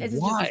 Like, this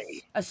is just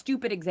a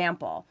stupid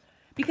example.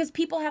 Because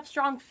people have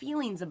strong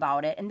feelings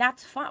about it, and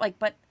that's fine. Like,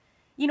 but,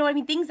 you know what I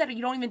mean? Things that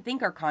you don't even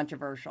think are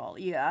controversial.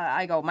 Yeah,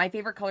 I go, my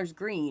favorite color's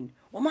green.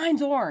 Well,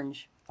 mine's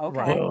orange. Okay.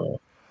 Right.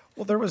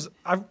 Well,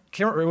 I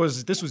can't remember,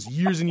 this was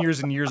years and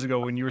years and years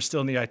ago when you were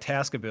still in the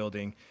Itasca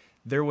building.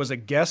 There was a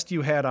guest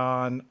you had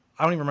on,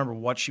 I don't even remember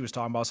what she was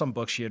talking about, some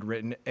book she had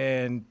written.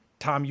 And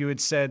Tom, you had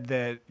said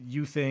that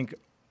you think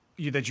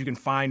that you can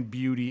find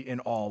beauty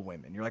in all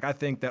women. You're like, I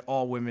think that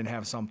all women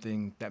have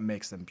something that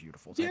makes them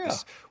beautiful. It's like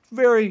this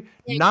very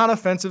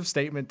non-offensive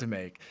statement to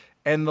make.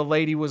 And the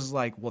lady was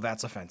like, well,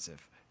 that's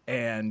offensive.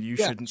 And you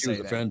shouldn't say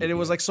that. Offended, and it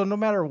was like, so no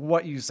matter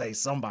what you say,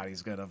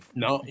 somebody's going to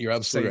No, you're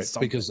absolutely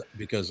right.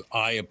 Because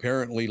I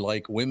apparently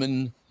like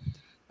women.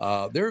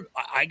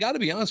 I got to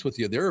be honest with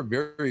you. There are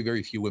very,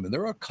 very few women.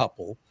 There are a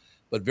couple,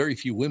 but very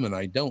few women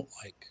I don't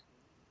like.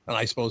 And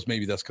I suppose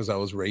maybe that's because I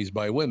was raised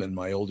by women,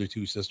 my older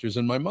two sisters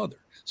and my mother.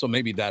 So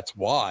maybe that's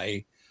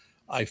why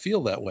I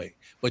feel that way.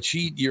 But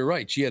you're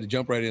right. She had to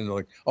jump right in and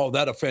like, oh,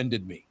 that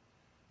offended me.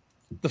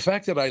 The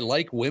fact that I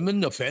like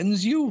women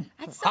offends you?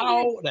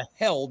 How the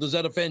hell does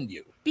that offend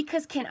you?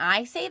 Because can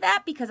I say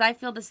that? Because I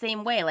feel the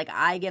same way. Like,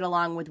 I get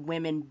along with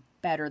women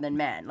better than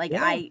men. Like,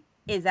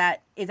 is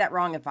that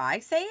wrong if I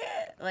say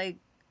it? Like,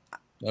 I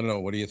don't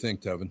know. What do you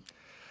think, Tevin?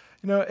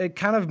 It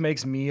kind of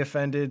makes me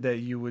offended that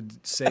you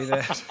would say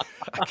that.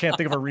 I can't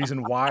think of a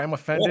reason why I'm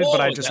offended,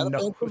 but I just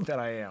know that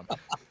I am.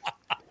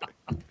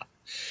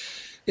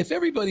 If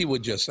everybody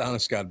would just,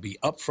 honest God, be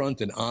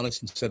upfront and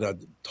honest instead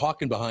of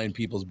talking behind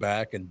people's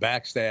back and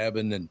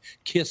backstabbing and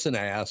kissing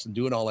ass and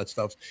doing all that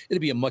stuff,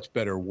 it'd be a much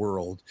better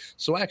world.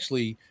 So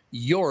actually,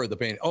 you're the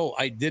pain. Oh,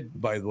 I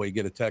did, by the way,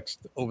 get a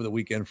text over the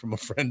weekend from a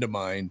friend of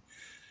mine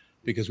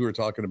because we were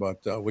talking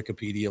about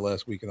Wikipedia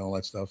last week and all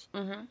that stuff.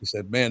 Mm-hmm. He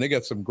said, man, they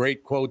got some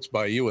great quotes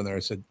by you in there. I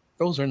said,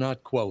 those are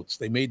not quotes.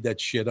 They made that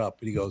shit up.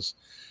 And he goes,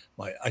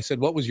 I said,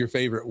 what was your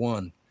favorite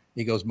one?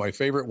 He goes, my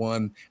favorite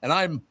one. And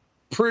I'm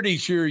pretty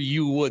sure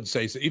you would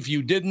say so. If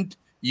you didn't,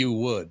 you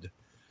would.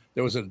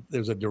 There's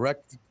a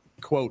direct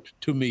quote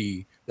to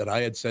me that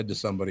I had said to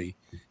somebody,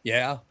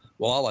 yeah,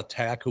 well, I'll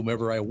attack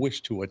whomever I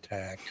wish to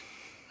attack.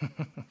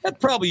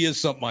 That probably is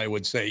something I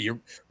would say.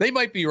 They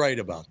might be right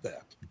about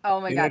that. Oh,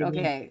 my God.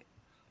 Okay.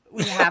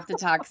 We have to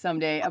talk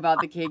someday about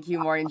the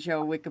KQ Morning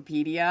Show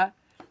Wikipedia.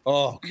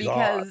 Oh, God.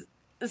 Because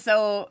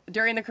so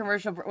during the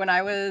commercial, when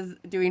I was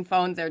doing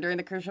phones there, during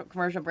the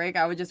commercial break,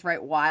 I would just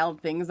write wild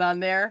things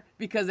on there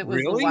because it was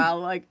really?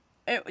 wild, like,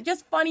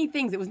 just funny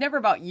things. It was never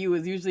about you. It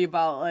was usually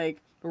about, like,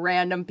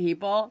 random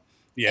people.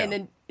 Yeah. And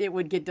then it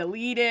would get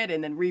deleted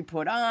and then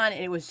re-put on.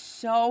 And it was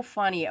so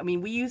funny. I mean,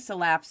 we used to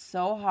laugh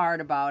so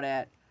hard about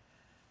it.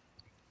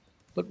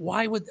 But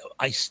why would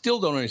I still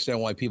don't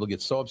understand why people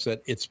get so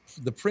upset? It's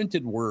the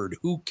printed word.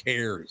 Who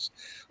cares?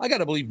 I got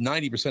to believe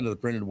 90% of the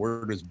printed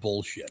word is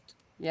bullshit.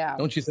 Yeah.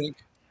 Don't you think?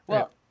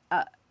 Well,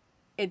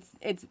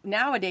 it's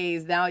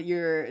nowadays. Now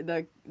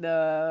the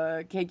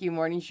KQ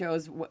Morning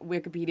Show's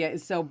Wikipedia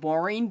is so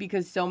boring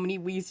because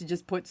we used to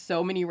just put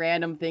so many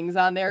random things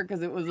on there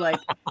because it was like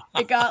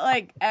it got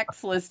like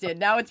X listed.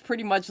 Now it's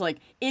pretty much like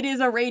it is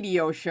a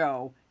radio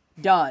show.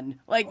 Done.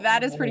 Like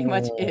that is pretty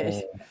much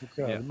it.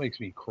 God, it makes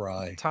me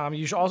cry. Tom,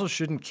 you also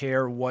shouldn't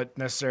care what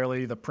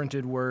necessarily the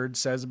printed word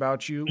says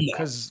about you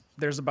because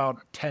there's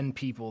about 10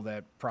 people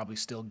that probably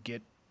still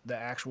get the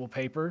actual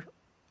paper.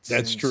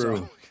 That's true.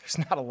 So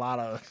there's not a lot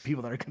of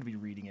people that are going to be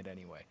reading it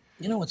anyway.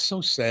 You know what's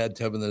so sad,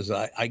 Tevin, is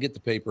I get the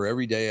paper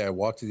every day. I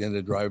walk to the end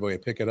of the driveway, I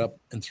pick it up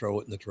and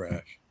throw it in the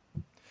trash.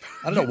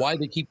 I don't know why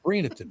they keep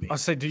bringing it to me. I'll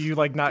say, do you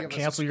like not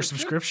cancel your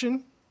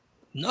subscription?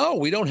 No,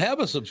 we don't have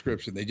a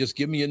subscription. They just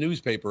give me a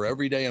newspaper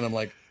every day, and I'm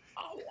like,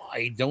 oh,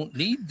 I don't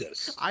need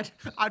this. I'd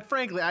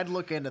frankly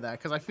look into that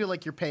because I feel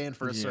like you're paying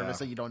for a service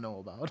that you don't know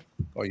about.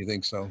 Oh, you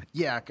think so?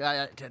 Yeah.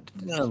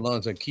 As long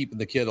as I'm keeping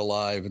the kid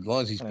alive, as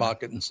long as he's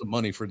pocketing some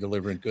money for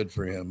delivering, good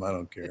for him. I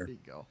don't care. There you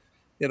go.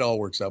 It all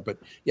works out. But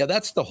yeah,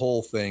 that's the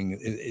whole thing.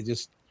 It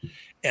just,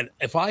 and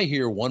if I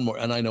hear one more,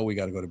 and I know we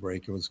got to go to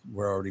break.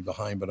 We're already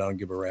behind, but I don't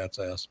give a rat's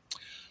ass.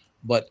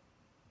 But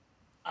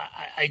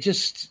I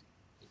just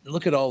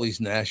look at all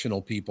these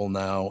national people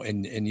now,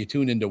 and you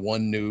tune into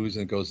one news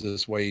and it goes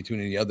this way. You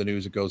tune into the other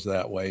news, it goes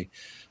that way.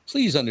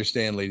 Please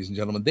understand, ladies and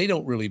gentlemen, they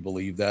don't really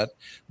believe that.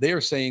 They are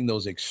saying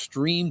those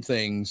extreme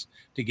things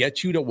to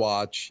get you to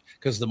watch,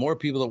 because the more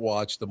people that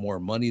watch, the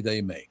more money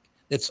they make.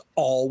 It's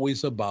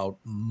always about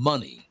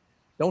money.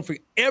 Don't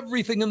forget,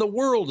 everything in the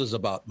world is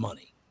about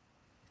money.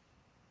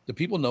 Do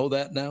people know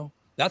that now?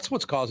 That's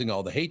what's causing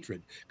all the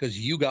hatred, because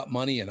you got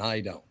money and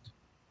I don't.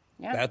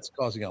 Yep. That's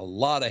causing a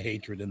lot of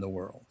hatred in the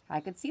world. I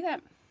could see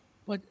that.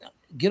 But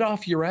get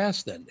off your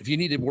ass then. If you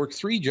need to work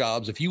 3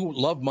 jobs, if you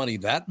love money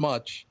that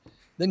much,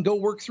 then go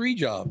work 3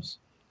 jobs.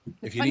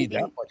 If you need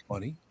that much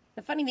money.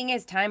 The funny thing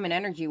is, time and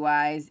energy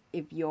wise,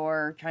 if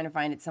you're trying to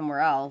find it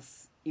somewhere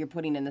else, you're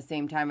putting in the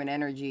same time and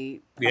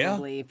energy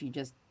probably if you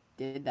just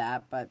did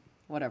that, but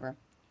whatever.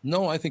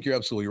 No, I think you're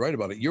absolutely right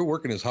about it. You're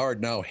working as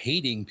hard now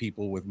hating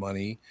people with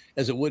money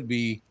as it would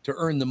be to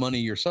earn the money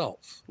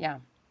yourself. Yeah.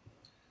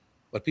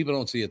 But people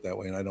don't see it that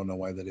way, and I don't know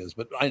why that is.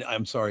 But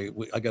I'm sorry,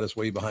 I got us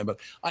way behind.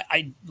 But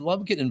I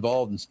love getting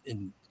involved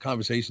in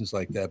conversations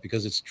like that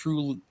because it's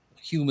true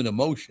human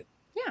emotion.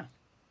 Yeah.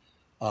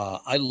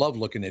 I love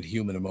looking at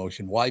human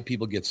emotion, why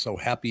people get so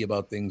happy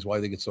about things, why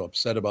they get so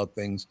upset about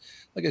things.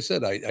 Like I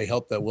said, I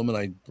helped that woman.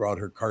 I brought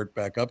her cart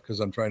back up because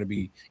I'm trying to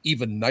be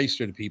even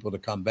nicer to people to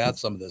combat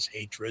some of this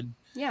hatred.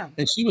 Yeah.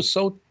 And she was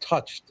so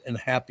touched and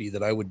happy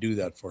that I would do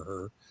that for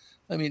her.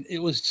 I mean, it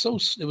was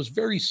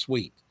very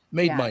sweet.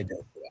 Made my day,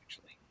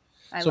 actually.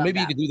 So maybe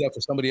you could do that for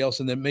somebody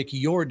else and then make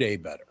your day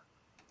better.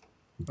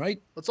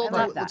 Right? Let's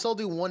all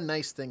do one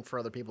nice thing for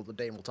other people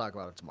today, and we'll talk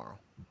about it tomorrow.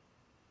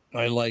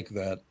 I like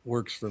that.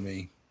 Works for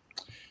me.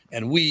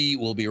 And we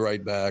will be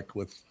right back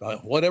with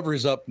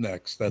whatever's up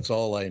next. That's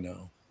all I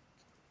know.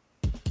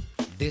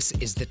 This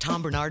is the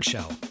Tom Barnard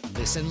Show.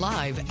 Listen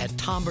live at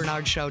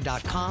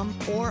tombernardshow.com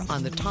or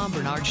on the Tom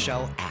Barnard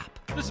Show app.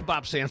 This is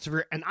Bob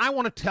Sansevier, and I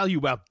want to tell you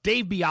about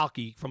Dave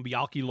Bialke from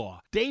Bialke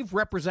Law. Dave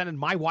represented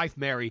my wife,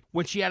 Mary,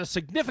 when she had a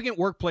significant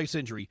workplace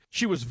injury.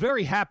 She was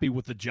very happy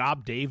with the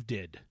job Dave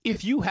did.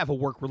 If you have a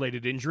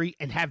work-related injury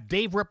and have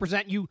Dave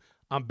represent you,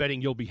 I'm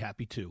betting you'll be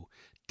happy too.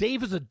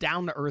 Dave is a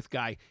down-to-earth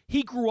guy.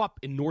 He grew up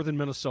in northern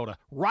Minnesota,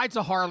 rides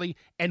a Harley,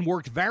 and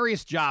worked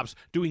various jobs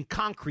doing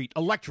concrete,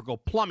 electrical,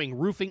 plumbing,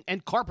 roofing,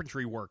 and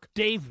carpentry work.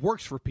 Dave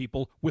works for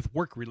people with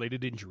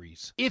work-related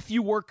injuries. If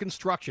you work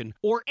construction,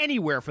 or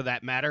anywhere for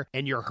that matter,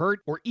 and you're hurt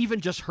or even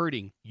just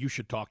hurting, you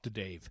should talk to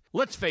Dave.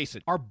 Let's face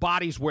it, our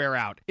bodies wear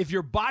out. If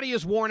your body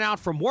is worn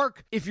out from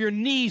work, if your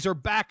knees or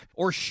back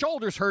or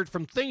shoulders hurt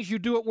from things you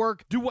do at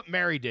work, do what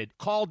Mary did.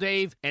 Call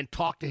Dave and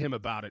talk to him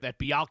about it at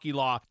Bialke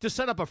Law to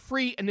set up a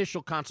free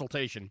initial consultation.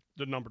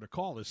 The number to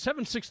call is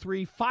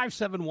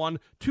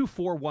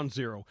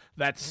 763-571-2410.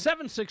 That's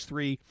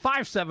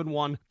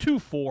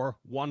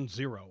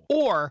 763-571-2410.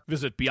 Or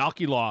visit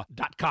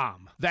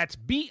bialkelaw.com. That's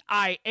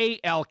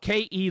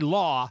BIALKE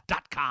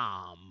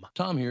law.com.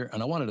 Tom here,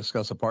 and I want to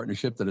discuss a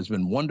partnership that has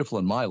been wonderful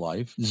in my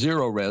life,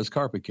 Zero Res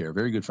Carpet Care.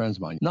 Very good friends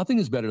of mine. Nothing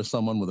is better to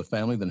someone with a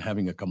family than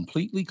having a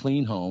completely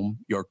clean home.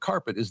 Your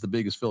carpet is the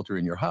biggest filter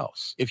in your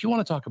house. If you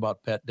want to talk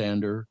about pet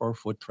dander or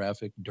foot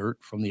traffic, dirt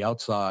from the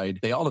outside,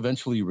 they all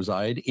eventually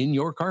reside in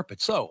your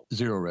carpet. So,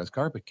 Zero Res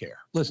Carpet Care.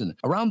 Listen,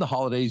 around the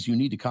holidays, you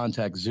need to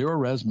contact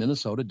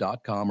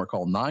ZeroResMinnesota.com or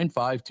call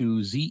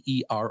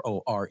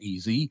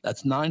 952-ZEROREZ.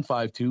 That's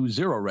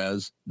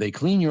 952-ZERO-RES. They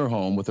clean your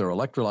home with their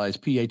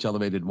electrolyzed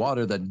pH-elevated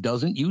water that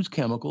doesn't use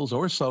chemicals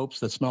or soaps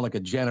that smell like a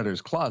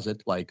janitor's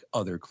closet like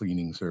other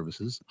cleaning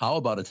services. How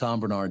about a Tom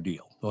Barnard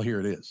deal? Well,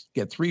 here it is.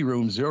 Get 3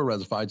 rooms, 0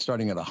 resified,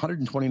 starting at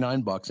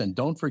 $129, and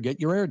don't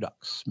forget your air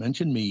ducts.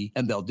 Mention me,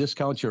 and they'll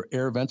discount your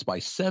air vents by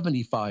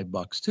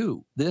 $75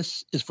 too.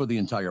 This is for the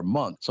entire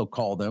month, so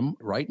call them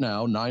right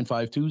now,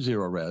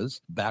 9520-RES,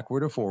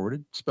 backward or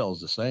forwarded,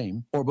 spells the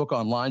same, or book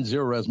online,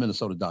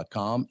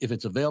 0resminnesota.com. If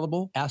it's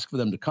available, ask for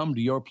them to come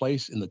to your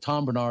place in the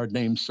Tom Barnard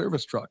named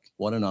service truck.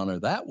 What an honor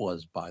that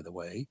was, by the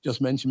way.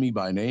 Just mention me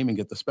by name and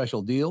get the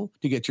special deal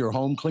to get your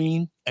home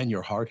clean and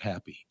your heart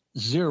happy.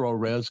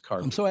 0-Res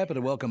Carpet. I'm so happy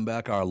to welcome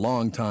back our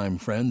longtime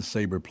friend,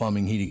 Sabre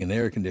Plumbing, Heating, and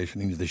Air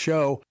Conditioning, to the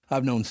show.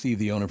 I've known Steve,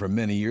 the owner, for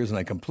many years, and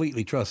I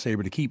completely trust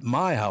Sabre to keep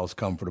my house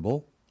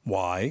comfortable.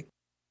 Why?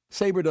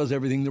 Sabre does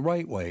everything the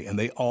right way, and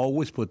they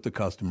always put the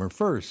customer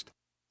first.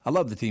 I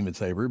love the team at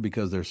Sabre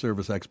because their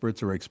service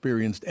experts are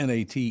experienced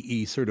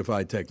NATE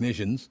certified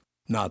technicians,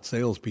 not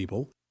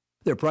salespeople.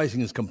 Their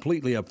pricing is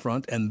completely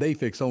upfront, and they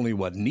fix only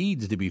what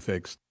needs to be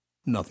fixed,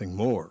 nothing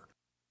more.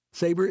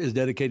 Sabre is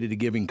dedicated to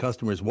giving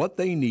customers what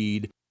they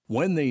need,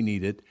 when they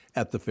need it,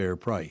 at the fair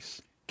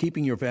price,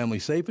 keeping your family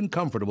safe and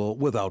comfortable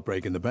without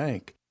breaking the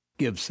bank.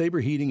 Give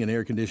Sabre Heating and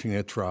Air Conditioning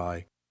a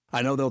try.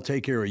 I know they'll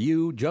take care of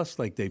you just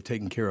like they've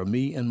taken care of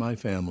me and my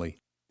family.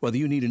 Whether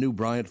you need a new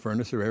Bryant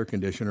furnace or air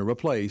conditioner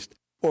replaced,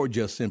 or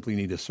just simply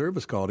need a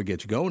service call to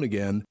get you going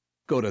again,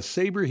 go to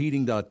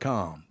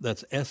saberheating.com.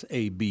 That's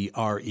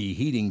SABRE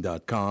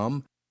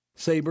heating.com.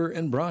 Sabre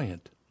and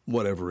Bryant.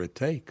 Whatever it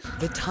takes.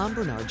 The Tom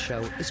Barnard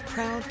Show is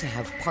proud to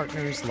have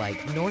partners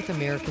like North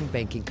American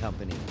Banking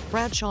Company,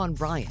 Bradshaw &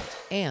 Bryant,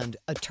 and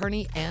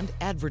attorney and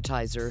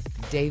advertiser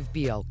Dave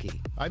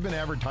Bielke. I've been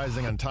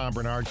advertising on Tom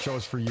Barnard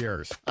shows for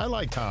years. I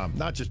like Tom,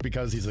 not just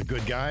because he's a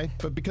good guy,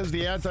 but because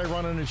the ads I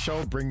run on his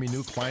show bring me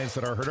new clients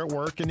that are hurt at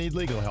work and need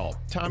legal help.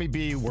 Tommy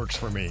B works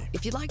for me.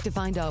 If you'd like to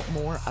find out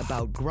more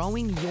about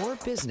growing your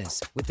business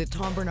with the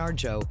Tom Barnard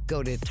Show,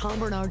 go to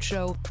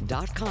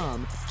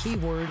tombarnardshow.com,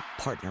 keyword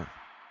partner.